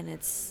now, and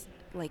it's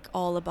like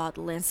all about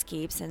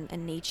landscapes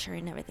and nature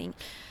and everything.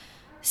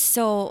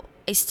 So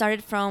I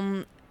started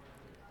from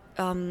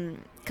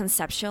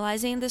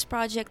conceptualizing this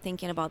project,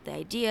 thinking about the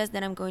ideas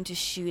that I'm going to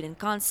shoot and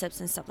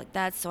concepts and stuff like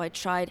that. So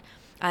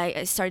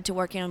I started to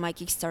working on my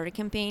Kickstarter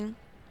campaign,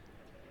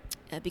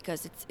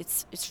 because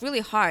it's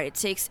really hard.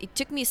 It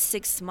took me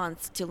 6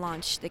 months to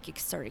launch the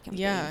Kickstarter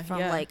campaign,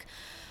 like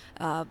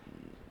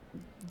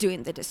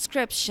doing the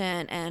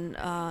description and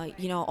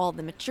all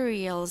the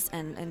materials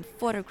and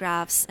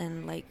photographs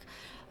and like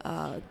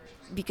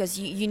because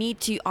you need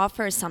to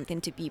offer something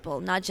to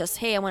people, not just,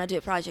 hey, I want to do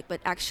a project,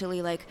 but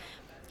actually like,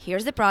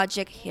 here's the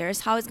project,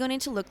 here's how it's going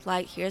to look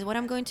like, here's what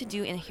I'm going to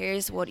do, and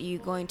here's what you're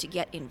going to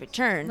get in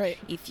return. Right.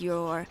 If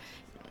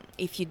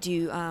you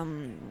do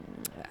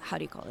how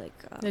do you call it,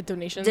 the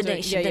donations?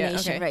 Donation,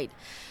 okay. Right.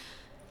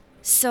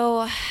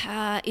 So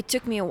it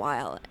took me a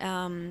while.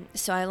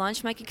 So I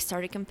launched my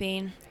Kickstarter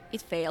campaign.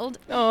 It failed.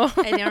 Oh.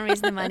 I didn't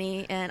raise the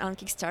money, and on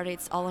Kickstarter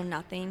it's all or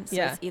nothing.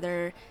 So it's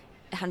either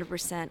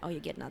 100% or you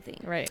get nothing.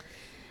 Right.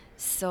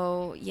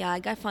 So I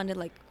got funded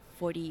like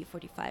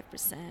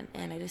 45%,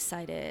 and I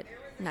decided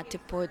not to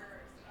put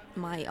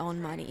my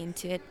own money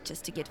into it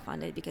just to get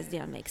funded, because it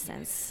didn't make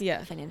sense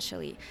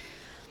financially.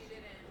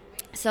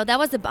 So that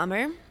was a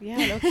bummer.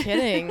 Yeah, no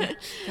kidding.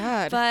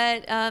 God.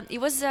 But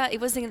it was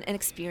an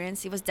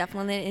experience. It was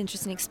definitely an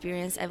interesting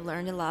experience. I've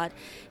learned a lot,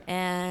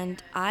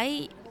 and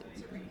I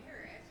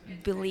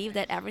believe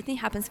that everything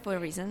happens for a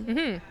reason.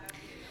 Mm-hmm.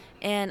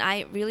 And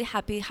I'm really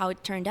happy how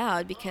it turned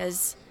out,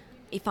 because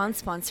it found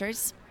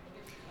sponsors,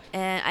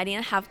 and I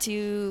didn't have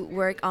to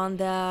work on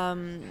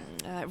the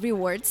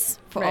rewards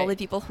for all the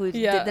people who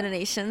did the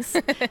donations.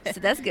 So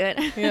that's good.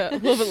 Yeah, a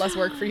little bit less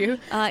work for you.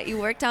 It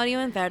worked out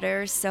even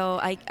better. So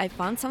I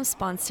found some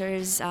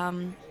sponsors.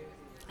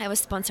 I was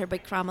sponsored by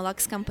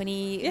Kramalux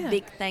company. Yeah.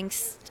 Big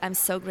thanks. I'm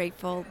so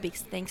grateful. Big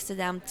thanks to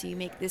them to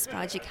make this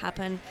project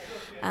happen.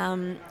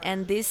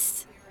 And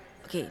this...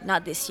 Okay,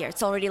 not this year.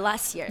 It's already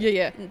last year.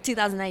 Yeah.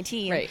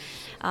 2019. Right.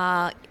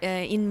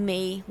 In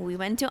May, we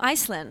went to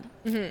Iceland.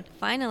 Mm-hmm.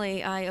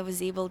 Finally, I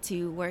was able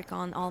to work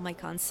on all my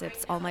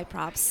concepts, all my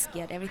props,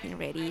 get everything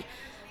ready,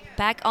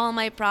 pack all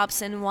my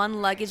props in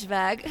one luggage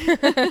bag.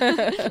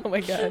 Oh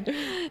my God.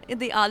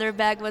 The other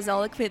bag was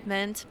all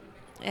equipment,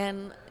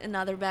 and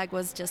another bag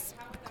was just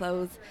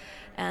clothes.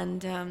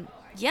 And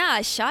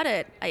I shot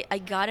it. I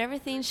got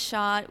everything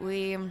shot.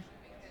 We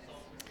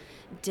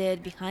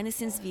did behind the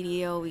scenes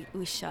video.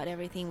 We shot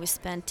everything. We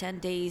spent 10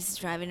 days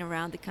driving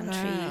around the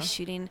country,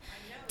 shooting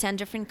 10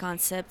 different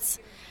concepts.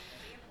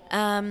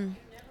 And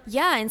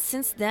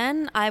since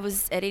then I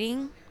was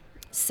editing,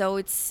 so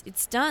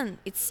it's done.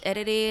 It's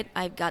edited.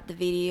 I've got the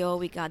video.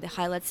 We got the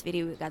highlights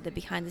video. We got the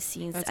behind the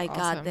scenes. That's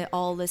got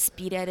all the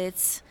speed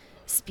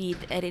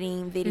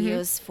editing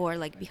videos for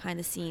like behind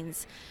the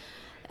scenes.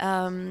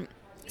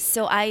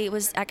 So I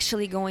was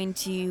actually going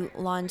to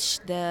launch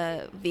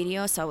the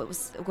video. So it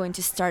was going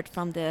to start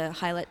from the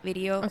highlight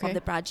video of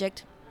the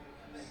project.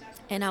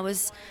 And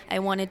I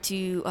wanted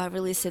to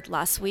release it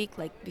last week,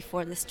 like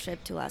before this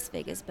trip to Las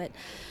Vegas. But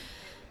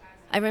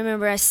I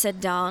remember I sat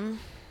down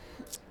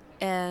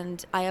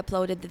and I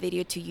uploaded the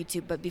video to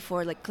YouTube. But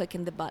before like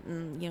clicking the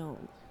button,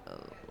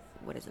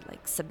 what is it,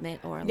 like submit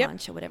or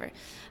launch or whatever,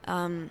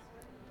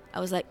 I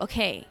was like,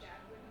 okay,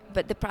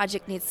 but the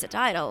project needs a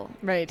title,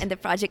 right? And the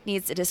project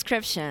needs a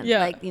description,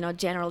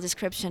 general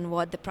description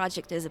what the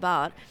project is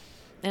about.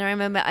 And I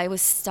remember I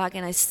was stuck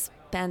and I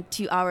spent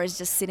 2 hours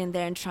just sitting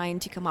there and trying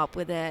to come up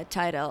with a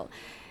title.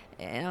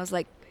 And I was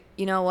like,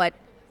 you know what?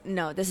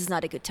 No, this is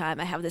not a good time.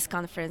 I have this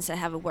conference, I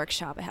have a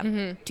workshop, I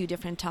have 2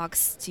 different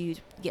talks to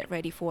get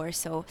ready for.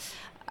 So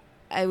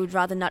I would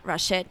rather not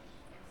rush it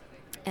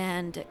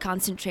and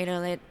concentrate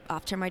on it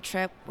after my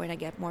trip when I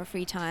get more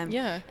free time,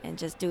 and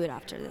just do it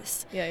after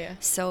this.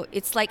 So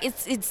it's like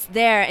it's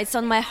there, it's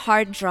on my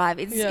hard drive,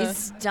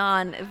 it's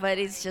done, but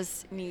it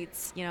just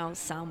needs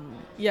some.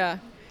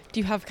 Do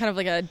you have kind of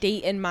like a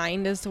date in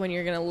mind as to when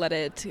you're gonna let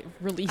it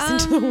release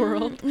into the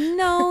world?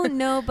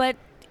 No, but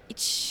it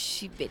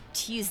should be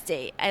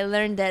Tuesday. I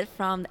learned that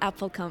from the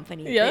Apple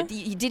company.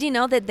 Did you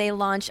know that they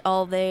launch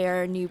all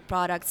their new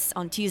products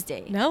on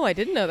Tuesday? No, I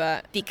didn't know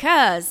that.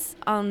 Because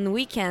on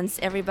weekends,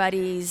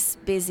 everybody's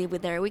busy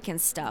with their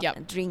weekend stuff,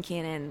 and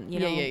drinking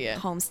and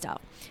home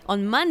stuff.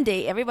 On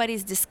Monday,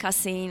 everybody's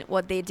discussing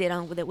what they did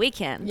on the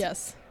weekend.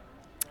 Yes.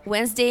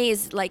 Wednesday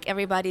is like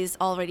everybody's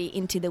already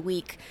into the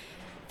week.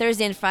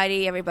 Thursday and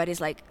Friday,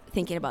 everybody's like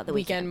thinking about the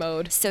weekend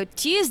mode. So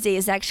Tuesday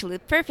is actually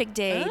the perfect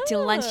day to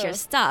launch your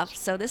stuff.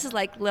 So this is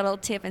like little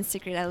tip and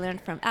secret I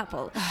learned from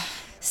Apple.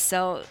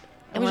 So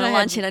I'm going to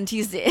launch it on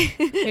Tuesday.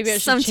 Maybe I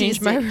should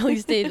change my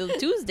release day to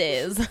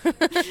Tuesdays.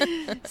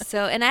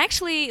 So, and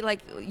actually,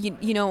 like,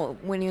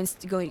 when you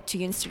go to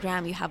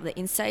Instagram, you have the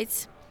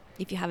insights.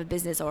 If you have a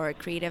business or a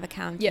creative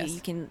account,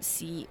 you can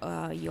see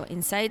your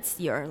insights,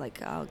 your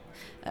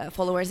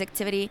followers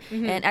activity.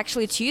 And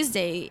actually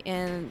Tuesday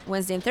and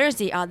Wednesday and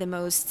Thursday are the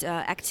most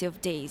active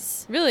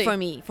days for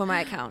me, for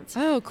my account.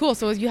 Oh, cool.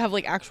 So you have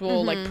like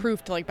actual like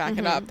proof to like back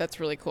it up.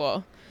 That's really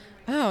cool.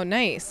 Oh,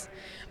 nice.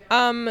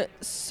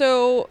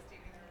 So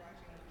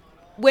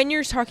when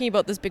you're talking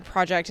about this big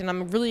project, and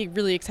I'm really,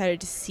 really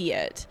excited to see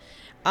it,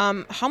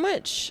 how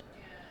much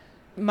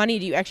money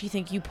do you actually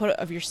think you put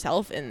of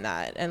yourself in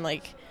that? And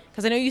like,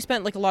 because I know you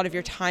spent like a lot of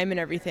your time and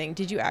everything.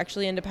 Did you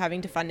actually end up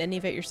having to fund any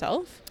of it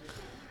yourself?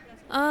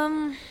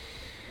 I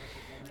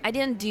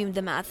didn't do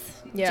the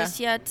math just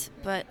yet,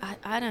 but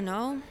I don't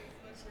know.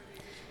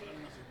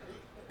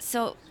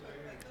 So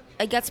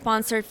I got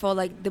sponsored for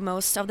like the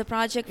most of the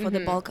project, for the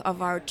bulk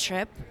of our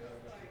trip.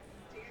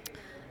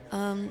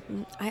 I'm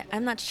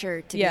not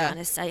sure, to be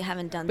honest. I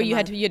haven't done. But you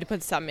had to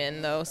put some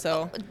in though,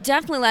 so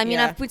definitely. I mean,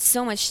 I've put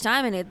so much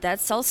time in it.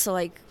 That's also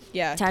like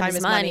time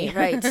is money,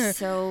 right?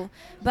 So,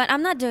 but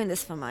I'm not doing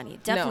this for money.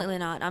 Definitely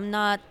not. I'm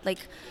not like.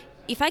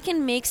 If I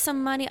can make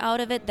some money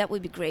out of it, that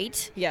would be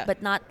great. But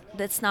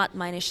that's not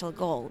my initial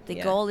goal. The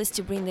goal is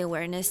to bring the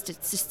awareness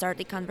to start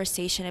the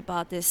conversation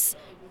about this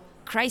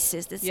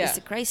crisis. This is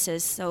a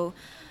crisis. So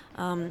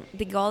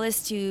the goal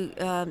is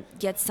to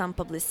get some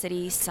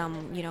publicity,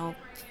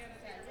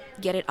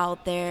 get it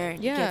out there,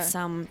 get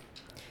some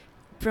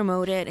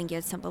promoted and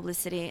get some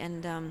publicity,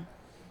 and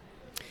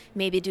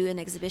maybe do an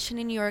exhibition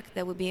in New York.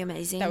 That would be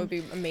amazing. That would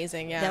be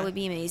amazing, That would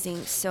be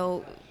amazing.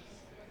 So,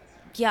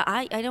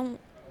 I don't,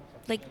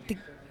 like, the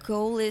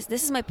goal is,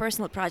 this is my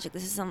personal project.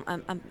 This is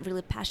something I'm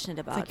really passionate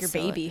about. It's like your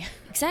baby.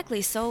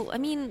 Exactly. So, I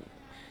mean,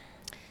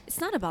 it's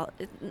not about,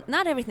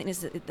 not everything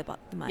is about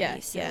the money.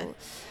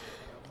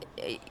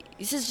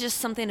 This is just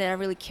something that I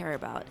really care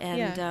about.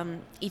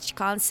 And each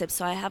concept,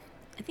 so I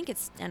think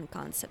it's 10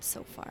 concepts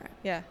so far.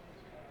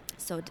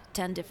 So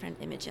 10 different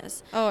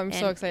images. Oh, I'm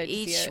so excited to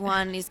see it. Each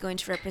one is going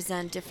to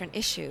represent different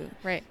issue.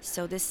 Right.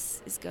 So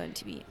this is going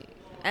to be,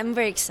 I'm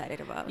very excited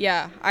about.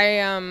 Yeah,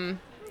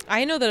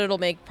 I know that it'll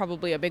make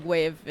probably a big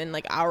wave in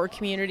like our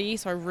community,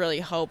 so I really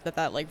hope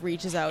that like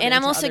reaches out. And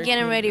I'm also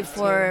getting ready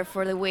for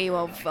the wave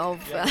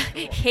of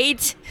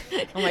hate.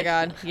 Oh my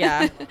God,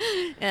 yeah.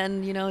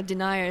 And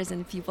deniers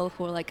and people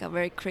who are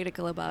very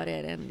critical about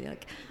it, and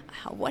like,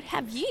 what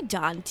have you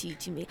done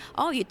to me?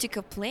 Oh, you took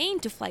a plane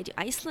to fly to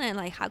Iceland.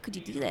 Like, how could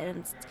you do that?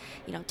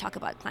 And talk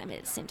about climate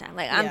at the same time.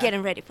 Like, I'm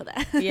getting ready for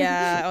that.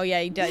 Yeah. Oh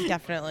yeah,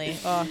 definitely.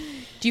 Oh.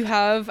 Do you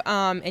have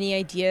any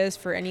ideas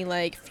for any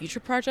like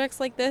future projects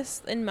like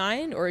this in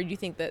mind, or do you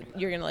think that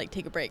you're gonna like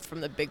take a break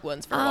from the big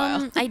ones for a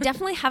while? I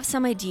definitely have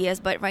some ideas,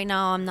 but right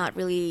now I'm not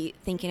really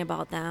thinking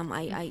about them.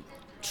 I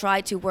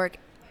try to work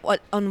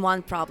on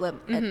one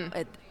problem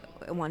at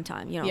one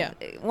time,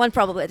 one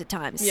problem at a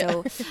time.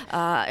 So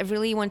I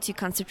really want to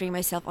concentrate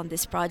myself on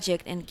this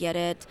project and get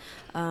it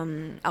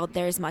out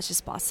there as much as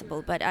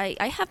possible. But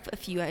I have a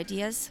few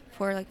ideas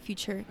for like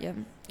future.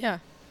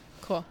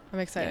 Cool. I'm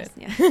excited.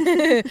 Yes,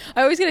 yeah.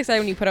 I always get excited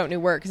when you put out new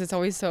work because it's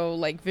always so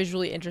like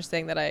visually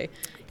interesting that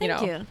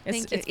Thank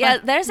you. Yeah,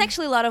 there's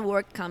actually a lot of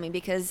work coming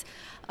because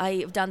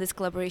I've done this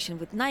collaboration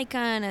with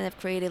Nikon and I've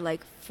created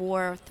like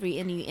 4 or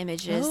 3 new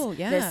images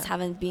that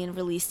haven't been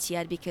released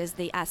yet because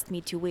they asked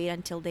me to wait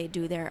until they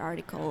do their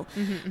article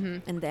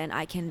and then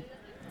I can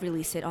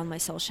release it on my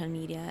social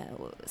media.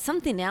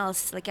 Something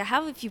else, like I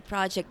have a few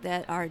projects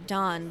that are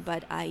done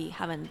but I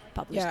haven't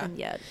published them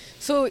yet.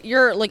 So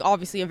you're like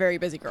obviously a very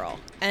busy girl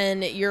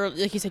and you're,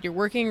 like you said, you're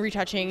working,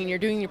 retouching, and you're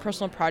doing your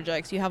personal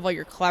projects. You have all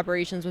your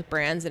collaborations with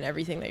brands and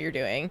everything that you're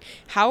doing.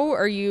 How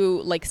are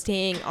you like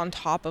staying on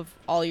top of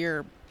all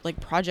your like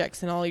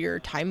projects and all your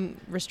time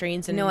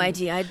restraints? And no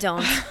idea. I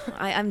don't.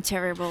 I'm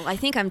terrible. I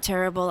think I'm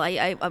terrible.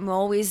 I'm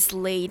always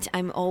late.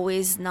 I'm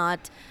always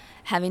not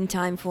having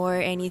time for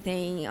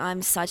anything.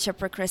 I'm such a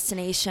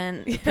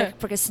procrastinator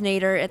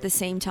at the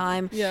same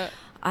time. Yeah.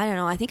 I don't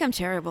know. I think I'm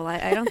terrible.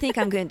 I don't think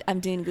I'm good. I'm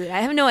doing good.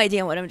 I have no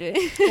idea what I'm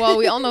doing. Well,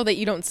 we all know that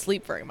you don't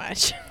sleep very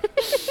much.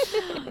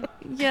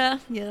 Yeah.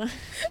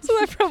 So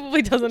that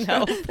probably doesn't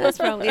help. That's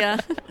probably, yeah.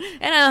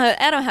 And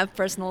I don't have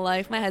personal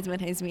life. My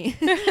husband hates me.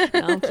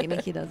 No, I'm kidding.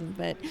 He doesn't,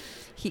 but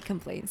he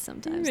complains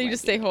sometimes. You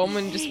just stay home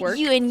and just work?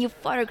 You and your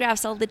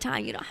photographs all the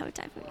time. You don't have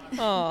time for me.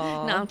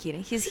 Aww. No, I'm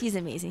kidding. He's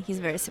amazing. He's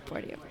very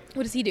supportive.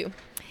 What does he do?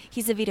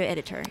 He's a video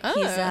editor. Oh.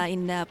 He's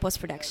in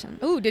post-production.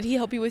 Oh, did he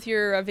help you with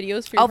your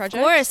videos for your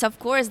project? Of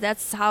course.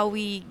 That's how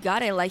we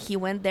got it. Like, he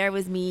went there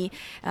with me.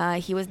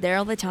 He was there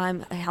all the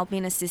time, helping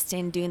and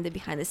assisting, doing the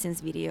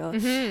behind-the-scenes video.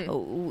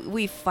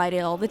 We fight it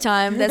all the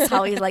time. That's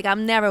how he's like,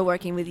 I'm never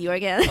working with you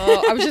again.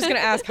 Oh, I was just going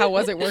to ask, how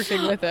was it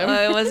working with him?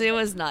 It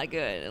was not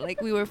good.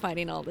 Like, we were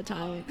fighting all the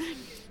time.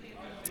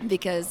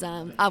 Because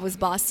I was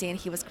bossy and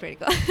he was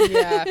critical.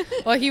 Yeah.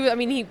 Well,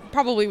 he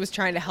probably was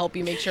trying to help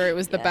you make sure it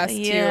was the best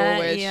too.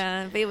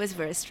 Yeah, but it was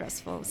very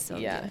stressful. So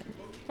yeah. Good.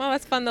 Well,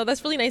 that's fun though.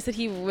 That's really nice that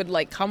he would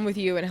like come with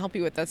you and help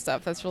you with that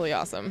stuff. That's really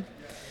awesome.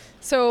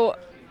 So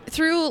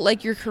through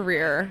like your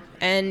career,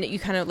 and you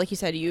kind of, like you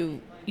said,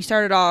 you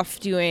started off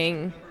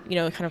doing,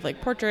 kind of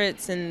like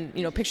portraits and,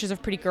 pictures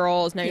of pretty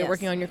girls. Now you're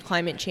working on your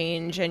climate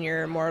change and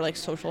your more like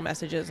social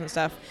messages and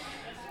stuff.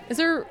 Is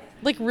there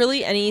like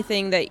really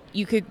anything that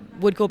you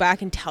would go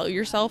back and tell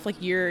yourself,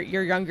 like your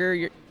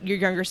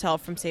younger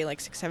self from say like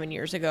 6-7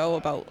 years ago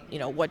about,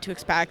 what to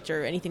expect,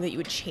 or anything that you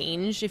would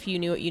change if you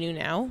knew what you knew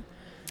now?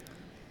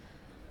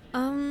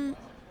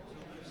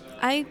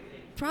 I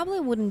probably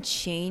wouldn't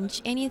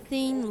change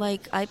anything.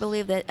 Like, I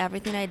believe that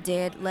everything I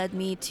did led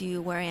me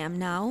to where I am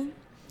now.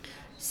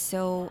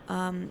 So,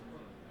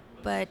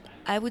 but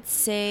I would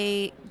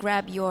say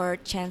grab your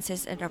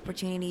chances and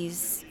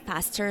opportunities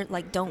faster.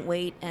 Like, don't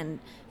wait and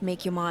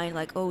make your mind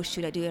like, oh,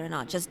 should I do it or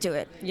not? Just do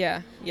it.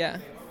 Yeah.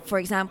 For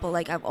example,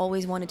 like, I've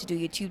always wanted to do a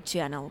YouTube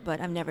channel, but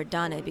I've never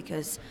done it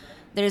because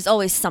there's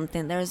always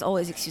something. There's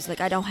always excuse.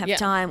 Like, I don't have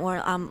time,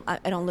 or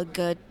I don't look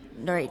good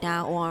right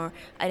now, or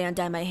I didn't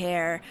dye my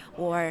hair,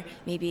 or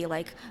maybe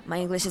like my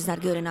English is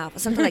not good enough, or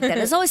something like that.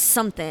 There's always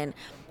something.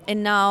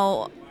 And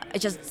now I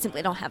just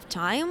simply don't have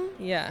time.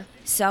 Yeah.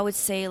 So I would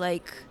say,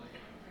 like,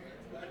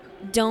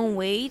 don't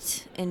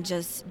wait and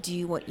just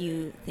do what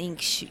you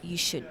think you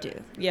should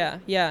do. Yeah.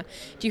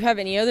 Do you have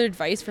any other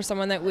advice for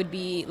someone that would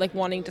be like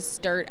wanting to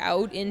start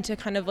out into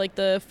kind of like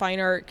the fine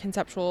art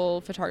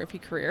conceptual photography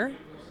career?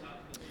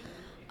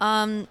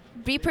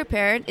 Be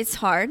prepared. It's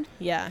hard.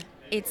 Yeah.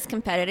 It's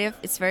competitive.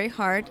 It's very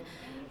hard.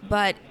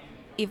 But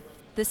if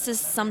this is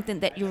something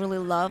that you really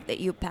love,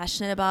 that you're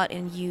passionate about,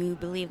 and you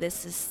believe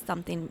this is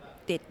something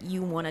that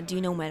you want to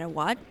do no matter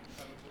what,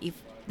 if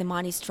the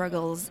money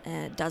struggles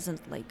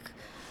doesn't like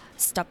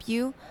stop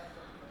you,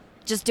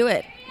 just do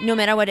it no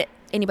matter what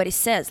anybody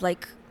says.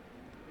 Like,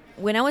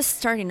 when I was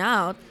starting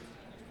out,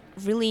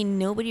 really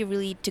nobody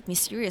really took me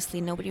seriously.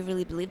 Nobody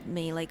really believed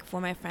me. Like, for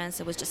my friends,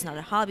 it was just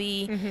another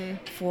hobby.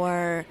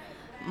 For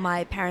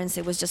my parents,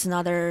 it was just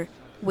another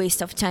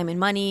waste of time and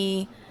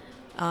money.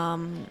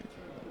 But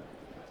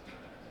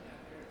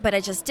I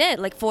just did.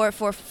 Like, for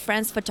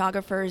friends,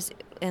 photographers,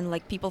 and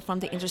like people from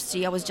the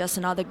industry, I was just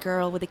another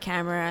girl with a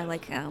camera.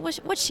 Like,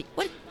 what she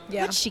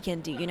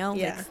can do,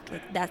 like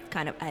that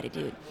kind of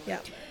attitude. Yeah.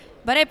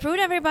 But I proved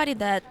everybody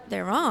that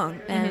they're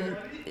wrong, and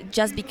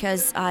just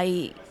because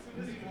I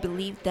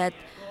believed that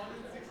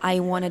I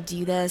want to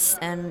do this,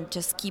 and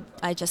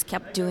I just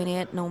kept doing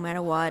it no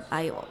matter what.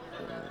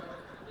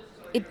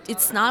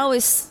 It's not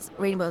always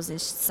rainbows and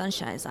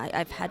sunshines.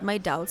 I've had my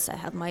doubts. I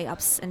have my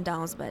ups and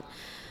downs,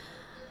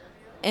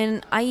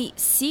 and I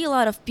see a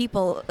lot of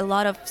people, a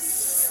lot of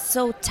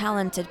so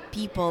talented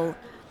people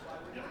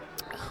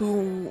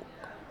who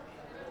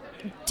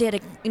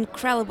did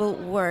incredible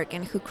work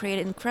and who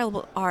created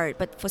incredible art,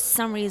 but for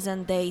some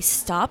reason they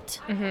stopped,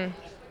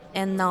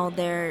 and now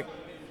I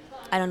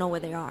don't know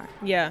where they are.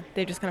 Yeah,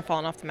 they've just kind of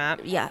fallen off the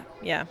map.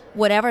 Yeah.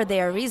 Whatever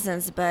their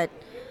reasons, but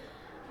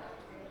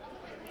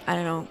I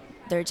don't know.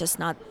 They're just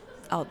not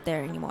out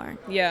there anymore.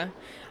 Yeah.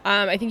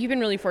 I think you've been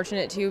really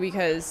fortunate too,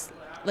 because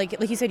like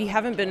you said, you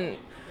haven't been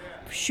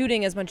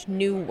shooting as much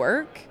new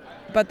work,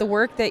 but the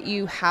work that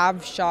you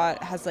have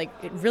shot has like,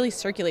 it really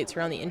circulates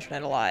around the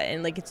internet a lot,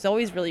 and like it's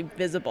always really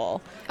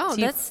visible. Oh,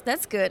 so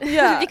that's good.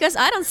 Yeah. Because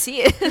I don't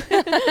see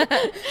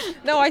it.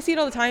 No, I see it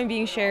all the time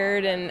being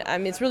shared,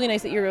 and it's really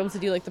nice that you're able to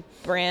do like the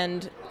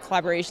brand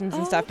collaborations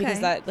and stuff, because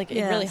that like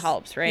it really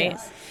helps, right?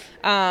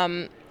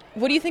 Yes.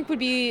 What do you think would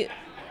be,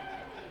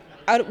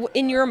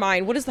 in your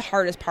mind, what is the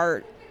hardest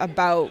part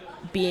about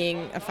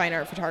being a fine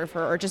art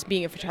photographer, or just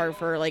being a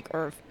photographer, like,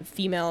 or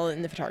female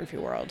in the photography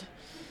world?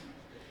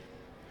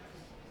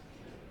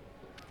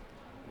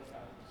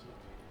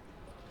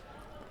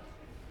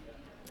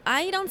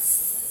 I don't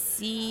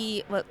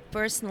see, well,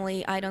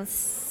 personally, I don't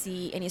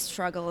see any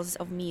struggles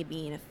of me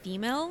being a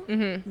female.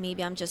 Mm-hmm.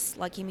 Maybe I'm just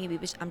lucky. Maybe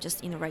I'm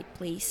just in the right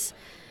place.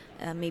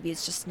 Maybe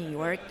it's just New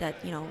York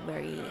that,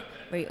 very,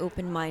 very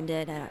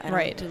open-minded. I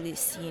don't really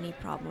see any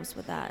problems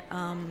with that,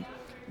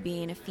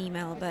 being a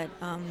female. But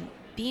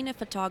being a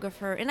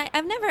photographer, and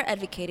I've never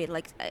advocated,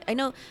 like, I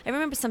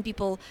remember some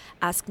people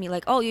ask me,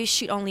 like, oh, you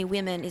shoot only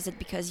women. Is it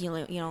because, you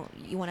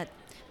want to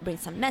bring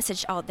some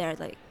message out there,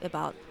 like,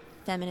 about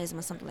feminism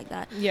or something like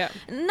that? Yeah.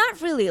 Not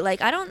really.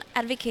 Like, I don't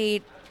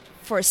advocate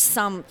for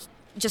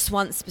just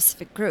one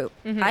specific group.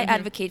 Mm-hmm, I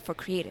advocate for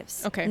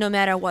creatives. Okay. No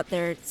matter what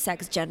their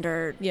sex,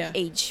 gender,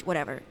 age,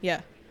 whatever.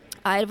 Yeah.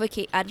 I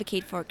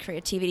advocate for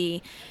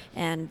creativity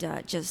and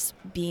just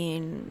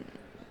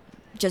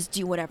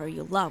do whatever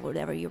you love,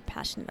 whatever you're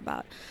passionate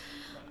about.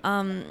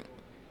 I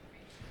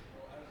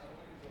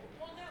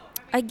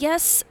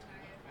guess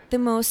the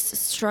most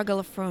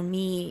struggle for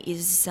me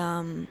is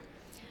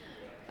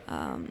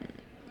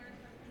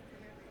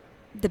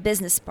the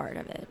business part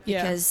of it,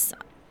 because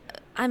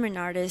I'm an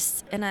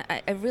artist, and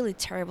I'm really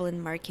terrible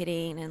in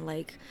marketing, and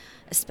like,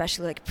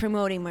 especially like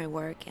promoting my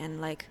work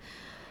and like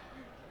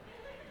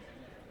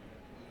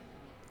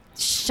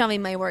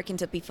shoving my work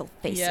into people's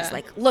faces.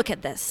 Like, look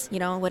at this, you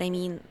know what I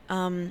mean?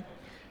 I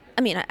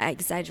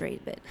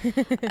exaggerate a bit.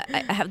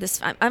 I have this.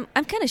 I'm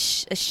kind of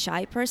a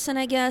shy person,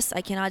 I guess.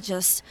 I cannot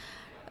just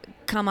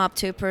come up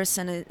to a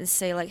person and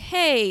say like,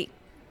 "Hey,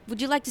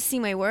 would you like to see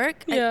my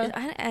work?"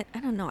 I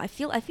don't know. I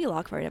feel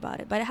awkward about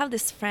it. But I have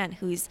this friend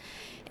who's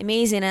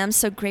amazing, and I'm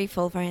so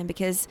grateful for him,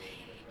 because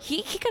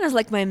he kind of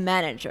like my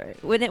manager.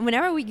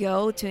 Whenever we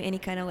go to any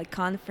kind of like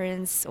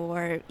conference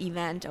or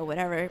event or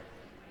whatever,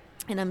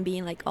 and I'm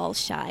being like all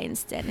shy and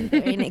standing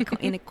there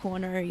in a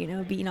corner,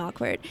 being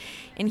awkward,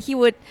 and he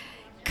would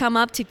come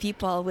up to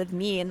people with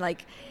me and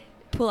like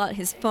pull out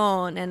his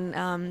phone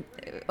and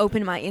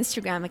open my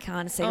Instagram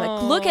account and say,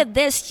 like, look at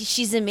this,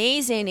 she's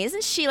amazing,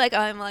 isn't she? Like,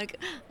 I'm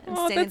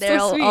standing there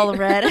so all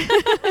red.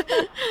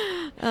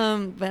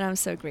 But I'm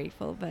so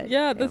grateful. But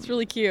that's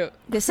really cute.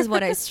 This is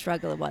what I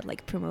struggle about,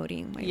 like,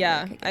 promoting my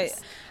work, I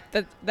guess.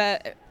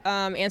 That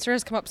answer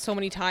has come up so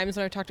many times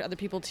when I've talked to other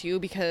people too,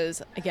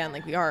 because again,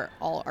 like, we are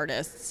all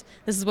artists.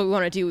 This is what we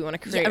want to do. We want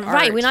to create art.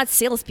 Right. We're not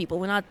salespeople.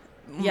 We're not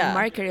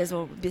marketers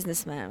or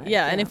businessmen. Right?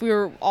 And if we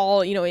were all,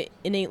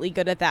 innately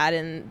good at that,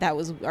 and that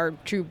was our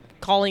true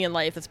calling in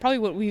life, that's probably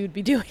what we would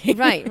be doing.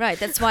 Right.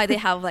 That's why they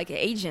have like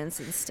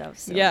agents and stuff.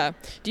 So. Yeah.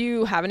 Do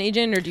you have an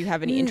agent, or do you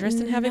have any interest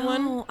in having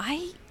one? No,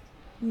 I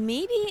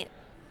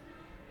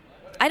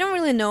don't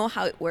really know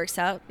how it works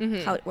out,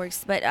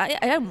 but I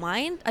don't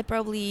mind. I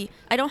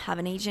don't have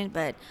an agent,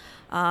 but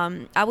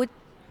I would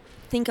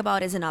think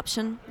about it as an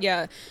option.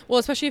 Yeah. Well,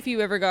 especially if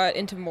you ever got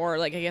into more,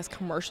 like, I guess,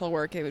 commercial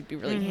work, it would be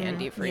really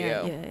handy for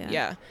you.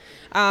 Yeah.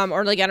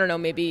 Or like, I don't know,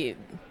 maybe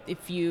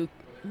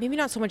maybe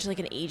not so much like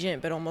an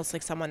agent, but almost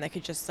like someone that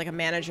could just, like, a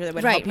manager that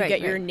would help you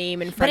get your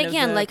name in front of. But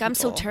again, like, people. I'm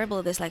so terrible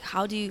at this. Like,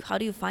 how do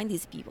you find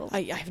these people?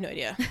 I have no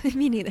idea.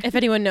 Me neither. If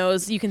anyone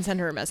knows, you can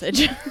send her a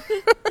message.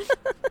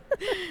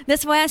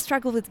 That's why I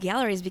struggle with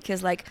galleries,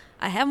 because, like,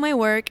 I have my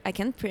work, I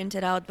can print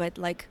it out, but,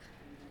 like,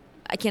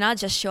 I cannot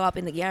just show up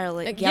in the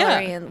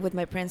gallery and with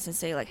my prints and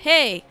say, like,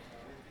 hey,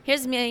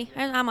 here's me,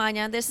 I'm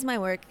Anya, this is my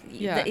work.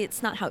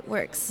 It's not how it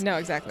works. No,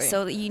 exactly.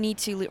 So you need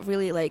to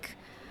really, like,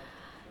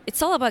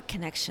 it's all about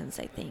connections,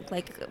 I think.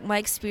 Like, my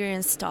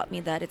experience taught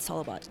me that it's all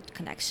about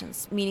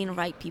connections, meeting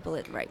right people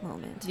at the right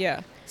moment.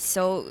 Yeah.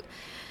 So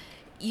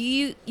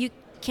you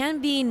can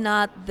be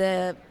not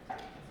the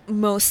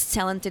most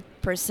talented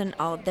person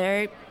out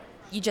there.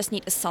 You just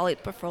need a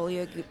solid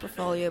portfolio, a good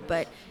portfolio,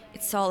 but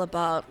it's all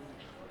about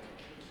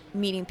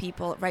meeting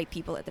right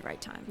people at the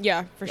right time.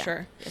 Yeah, for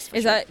sure.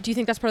 Do you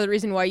think that's part of the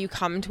reason why you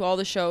come to all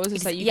the shows,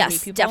 is that you can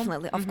meet people? Yes,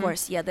 definitely, of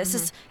course. Yeah, this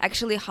is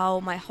actually how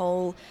my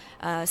whole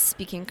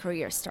speaking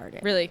career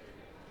started. Really?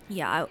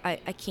 Yeah,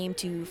 I came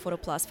to Photo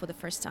Plus for the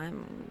first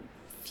time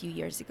a few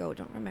years ago.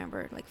 Don't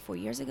remember, like 4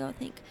 years ago, I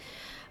think.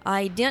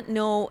 I didn't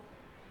know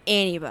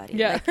anybody.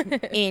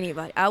 Like,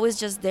 anybody. I was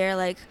just there,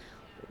 like,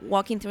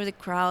 walking through the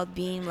crowd,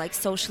 being like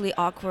socially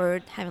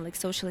awkward, having like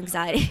social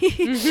anxiety,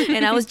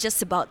 and I was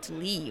just about to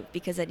leave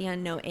because I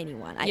didn't know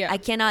anyone. I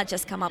cannot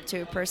just come up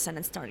to a person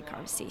and start a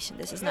conversation.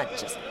 This is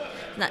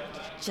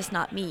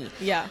not me.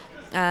 Yeah.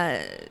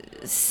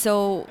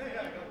 So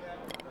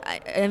I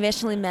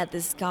eventually met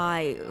this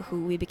guy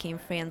who we became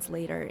friends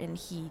later, and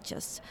he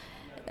just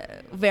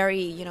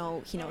very, he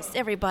knows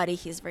everybody.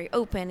 He's very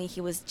open.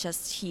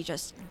 He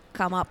just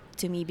come up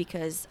to me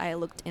because I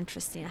looked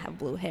interesting. I have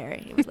blue hair.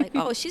 He was like,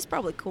 oh, she's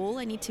probably cool.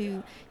 I need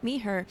to meet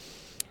her.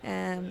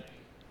 And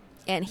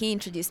he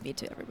introduced me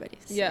to everybody.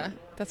 So yeah,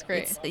 that's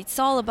great. It's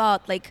all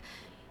about, like,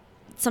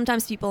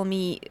 sometimes people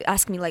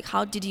ask me, like,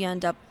 how did you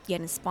end up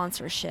getting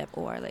sponsorship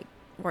or, like,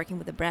 working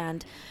with a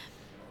brand?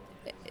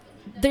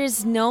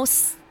 There's no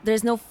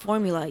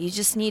formula. You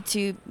just need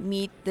to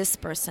meet this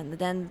person.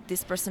 Then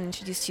this person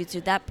introduces you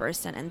to that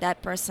person, and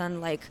that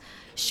person, like,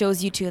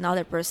 shows you to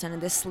another person,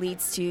 and this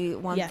leads to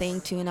one thing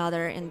to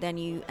another, and then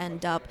you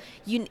end up.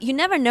 You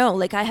never know.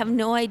 Like, I have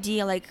no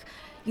idea. Like,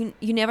 you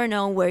never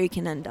know where you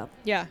can end up.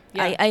 Yeah.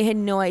 I had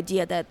no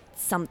idea that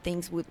some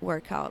things would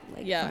work out.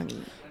 Like, for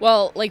me.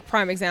 Well, like,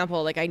 prime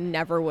example. Like, I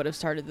never would have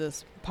started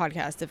this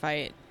podcast if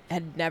I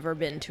had never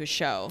been to a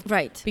show.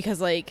 Right. Because,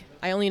 like,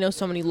 I only know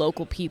so many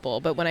local people,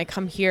 but when I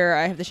come here,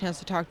 I have the chance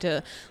to talk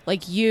to,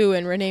 like, you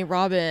and Renee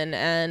Robin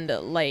and,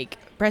 like,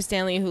 Brett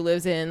Stanley, who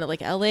lives in,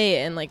 like, LA.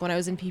 And, like, when I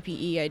was in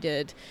PPE, I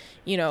did,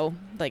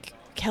 like,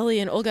 Kelly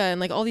and Olga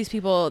and, like, all these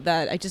people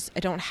that I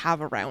don't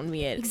have around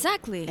me at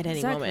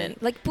any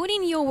moment. Like,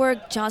 putting your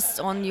work just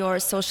on your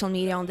social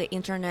media, on the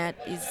internet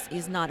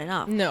is not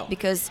enough. No.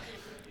 Because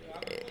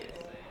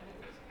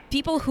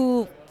people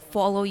who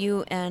follow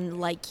you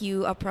and like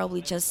you are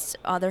probably just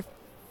other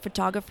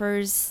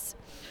photographers,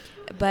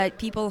 but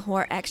people who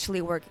are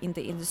actually work in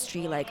the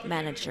industry, like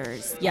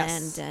managers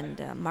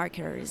and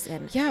marketers,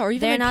 and or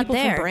even, they're like, not people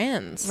there. From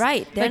brands,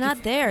 right? They're like,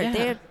 not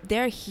there.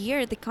 They're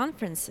here at the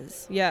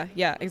conferences. Yeah,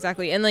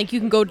 exactly. And, like,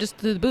 you can go just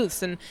to the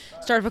booths and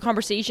start a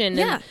conversation.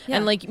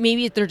 And like,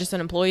 maybe they're just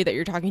an employee that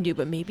you're talking to,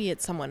 but maybe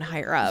it's someone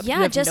higher up. Yeah,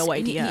 you have no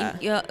idea.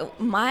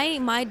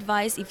 My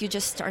advice, if you're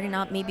just starting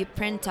out, maybe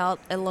print out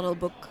a little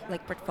book,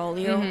 like,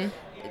 portfolio. Mm-hmm.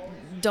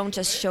 Don't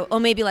just show, or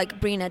maybe, like,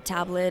 bring a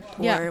tablet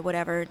or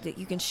whatever that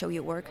you can show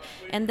your work,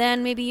 and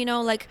then maybe,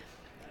 like,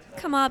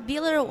 come up, be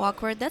a little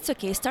awkward. That's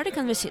okay. Start a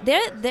conversation.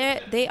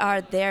 They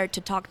are there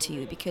to talk to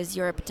you because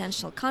you're a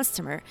potential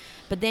customer.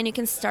 But then you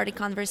can start a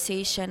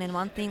conversation, and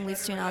one thing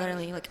leads to another. And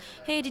you're like,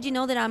 hey, did you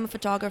know that I'm a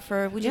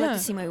photographer? Would you like to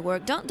see my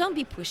work? Don't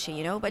be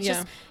pushy, but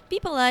just be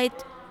polite,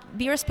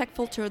 be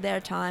respectful to their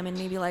time, and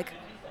maybe, like,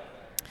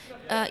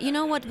 you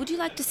know what, would you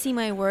like to see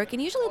my work?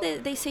 And usually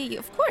they say,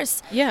 of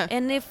course. Yeah.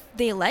 And if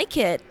they like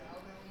it,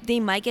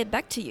 they might get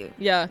back to you.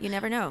 Yeah. You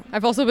never know.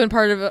 I've also been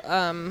part of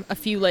a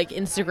few, like,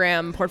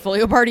 Instagram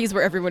portfolio parties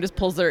where everyone just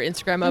pulls their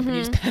Instagram up and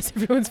you just pass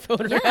everyone's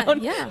phone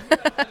around.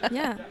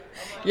 Yeah.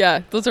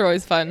 Yeah, those are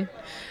always fun.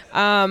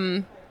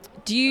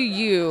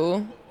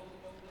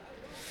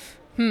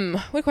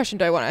 What question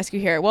do I want to ask you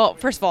here? Well,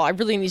 first of all, I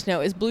really need to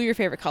know, is blue your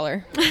favorite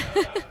color?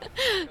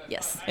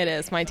 Yes. It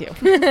is. Mine too.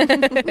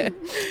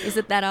 Is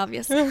it that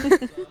obvious?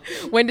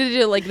 When did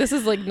you, like, this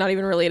is, like, not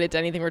even related to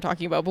anything we're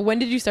talking about, but when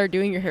did you start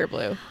doing your hair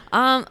blue?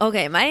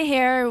 Okay, my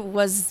hair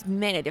was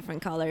many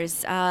different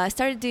colors. I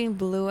started doing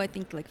blue, I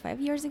think, like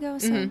 5 years ago.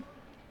 So Mm-hmm.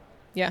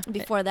 Yeah.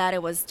 Before that,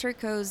 it was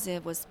turquoise,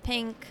 it was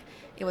pink.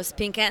 It was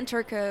pink and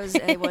turquoise.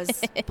 It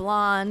was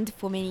blonde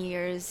for many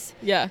years.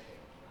 Yeah.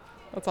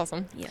 That's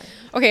awesome. Yeah.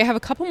 Okay, I have a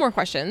couple more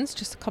questions,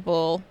 just a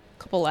couple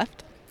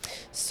left.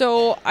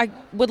 So I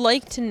would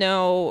like to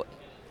know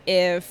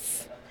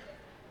if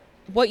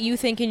what you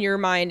think in your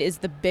mind is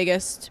the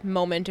biggest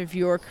moment of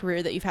your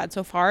career that you've had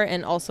so far,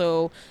 and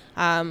also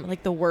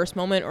like the worst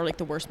moment or, like,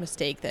 the worst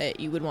mistake that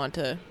you would want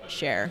to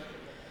share.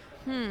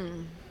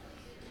 The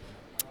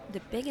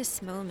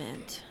biggest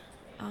moment.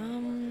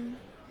 I'm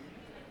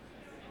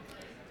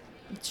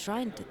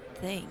trying to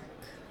think.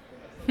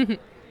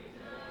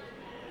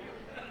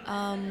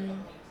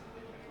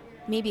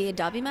 Maybe a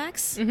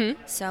WMAX.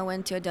 Mm-hmm. So I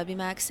went to a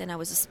WMAX and I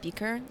was a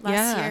speaker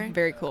last year. Yeah,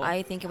 very cool.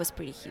 I think it was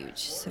pretty huge.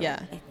 So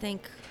I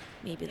think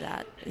maybe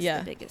that is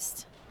the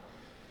biggest.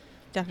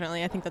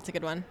 Definitely. I think that's a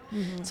good one.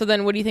 Mm-hmm. So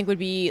then what do you think would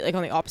be, like,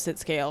 on the opposite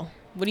scale?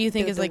 What do you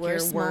think is, like, your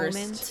worst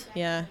moment?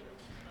 Yeah.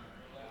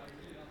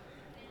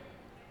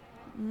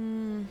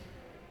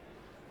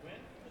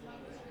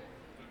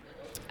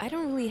 I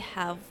don't really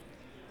have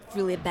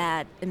really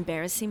bad,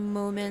 embarrassing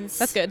moments.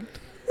 That's good.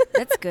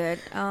 That's good.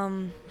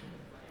 I'm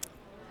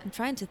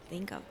trying to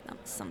think of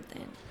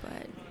something,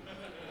 but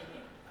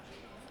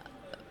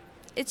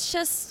it's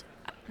just,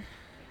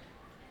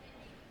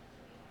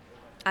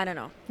 I don't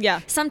know.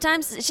 Yeah.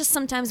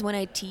 Sometimes when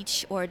I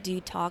teach or do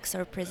talks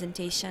or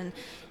presentation,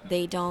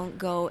 they don't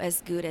go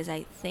as good as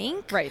I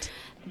think. Right.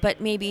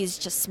 But maybe it's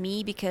just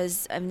me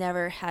because I've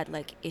never had,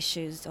 like,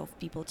 issues of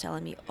people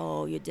telling me,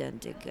 oh, you didn't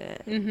do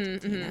good.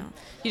 Mm-hmm, you know?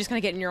 You just kind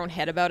of get in your own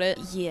head about it.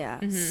 Yeah.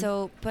 Mm-hmm.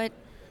 So, but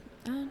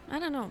I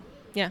don't know.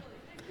 Yeah.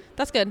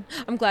 That's good.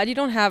 I'm glad you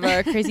don't have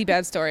a crazy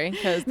bad story.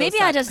 Cause maybe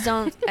I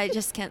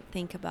just can't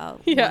think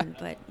about one,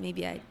 but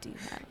maybe I do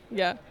have.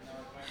 Yeah.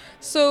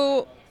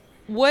 So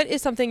what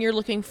is something you're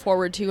looking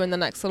forward to in the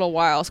next little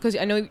while? Because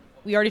I know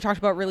we already talked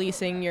about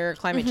releasing your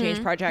climate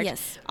change project.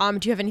 Yes.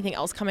 Do you have anything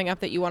else coming up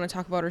that you want to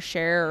talk about or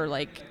share or,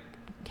 like,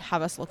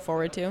 have us look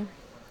forward to?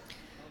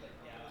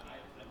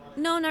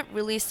 No, not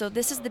really. So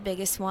this is the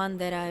biggest one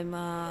that I'm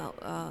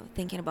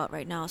thinking about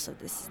right now. So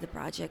this is the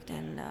project,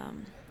 and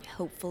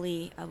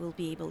hopefully I will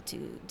be able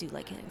to do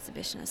like an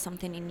exhibition or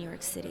something in New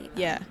York City.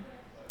 Yeah.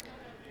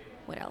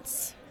 What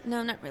else?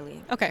 No, not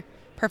really. Okay,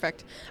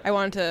 perfect. I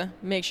wanted to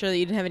make sure that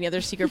you didn't have any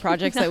other secret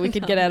projects that we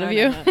could get out of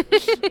you.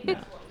 No.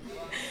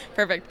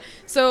 Perfect.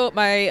 So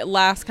my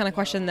last kind of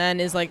question then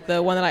is like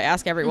the one that I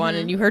ask everyone,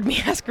 and you heard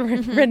me ask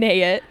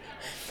Renee it.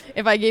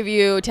 If I gave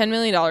you $10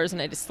 million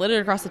and I just slid it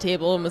across the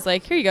table and was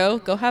like, here you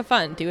go have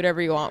fun, do whatever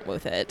you want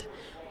with it,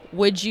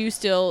 would you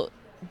still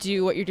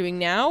do what you're doing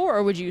now,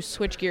 or would you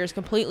switch gears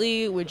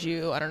completely? Would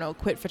you, I don't know,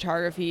 quit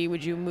photography?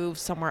 Would you move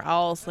somewhere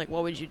else? Like,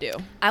 what would you do?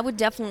 I would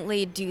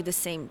definitely do the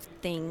same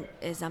thing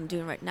as I'm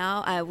doing right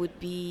now. I would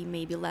be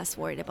maybe less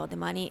worried about the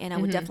money, and I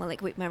would definitely like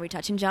quit my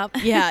retouching job.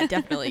 Yeah,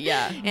 definitely,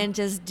 yeah. And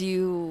just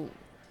do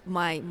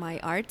my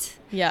art.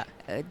 Yeah.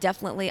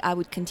 Definitely, I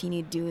would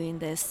continue doing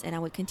this, and I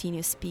would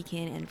continue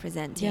speaking and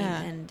presenting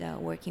and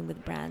working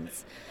with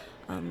brands.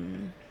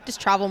 Just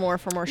travel more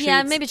for more shoots.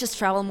 Yeah, maybe just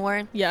travel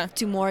more. Yeah.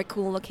 To more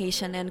cool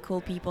location and cool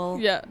people.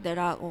 Yeah. That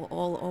are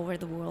all over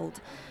the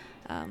world.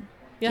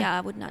 Yeah, I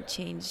would not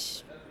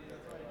change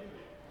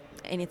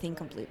anything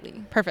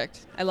completely.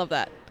 Perfect. I love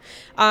that.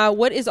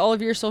 What is all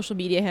of your social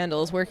media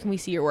handles? Where can we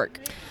see your work?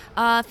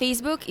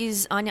 Facebook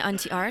is Anya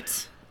Anti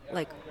Art,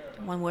 like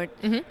one word.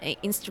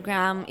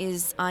 Instagram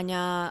is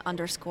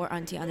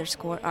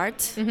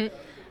Anya_Anti_Art.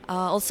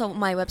 Also,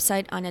 my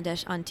website,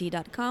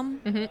 anya-anti.com.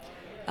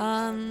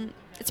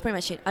 It's pretty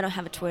much it. I don't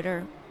have a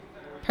Twitter.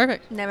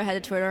 Perfect. Never had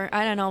a Twitter.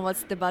 I don't know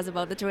what's the buzz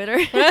about the Twitter.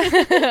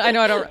 I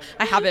know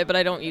I have it, but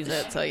I don't use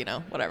it. So,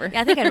 whatever.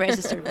 Yeah, I think I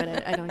registered,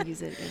 but I don't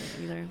use it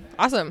either.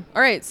 Awesome.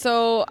 All right.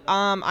 So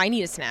I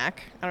need a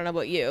snack. I don't know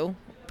about you,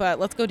 but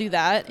let's go do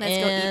that.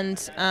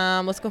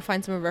 Let's go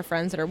find some of our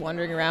friends that are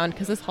wandering around,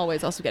 because this hallway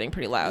is also getting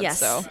pretty loud. Yes.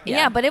 So,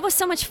 yeah, but it was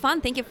so much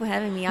fun. Thank you for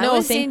having me. I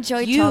always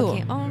enjoy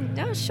talking. Oh,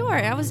 no, sure.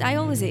 I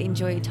always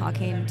enjoy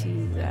talking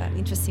to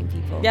interesting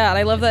people. Yeah, and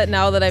I love that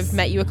now that I've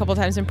met you a couple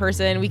times in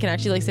person, we can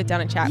actually like sit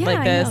down and chat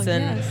like this,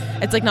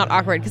 it's like not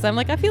awkward, because I'm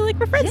like, I feel like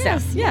we're friends now.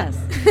 Yes.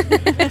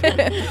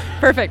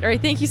 Perfect. All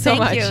right. Thank you so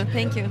much.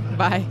 Thank you.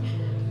 Bye.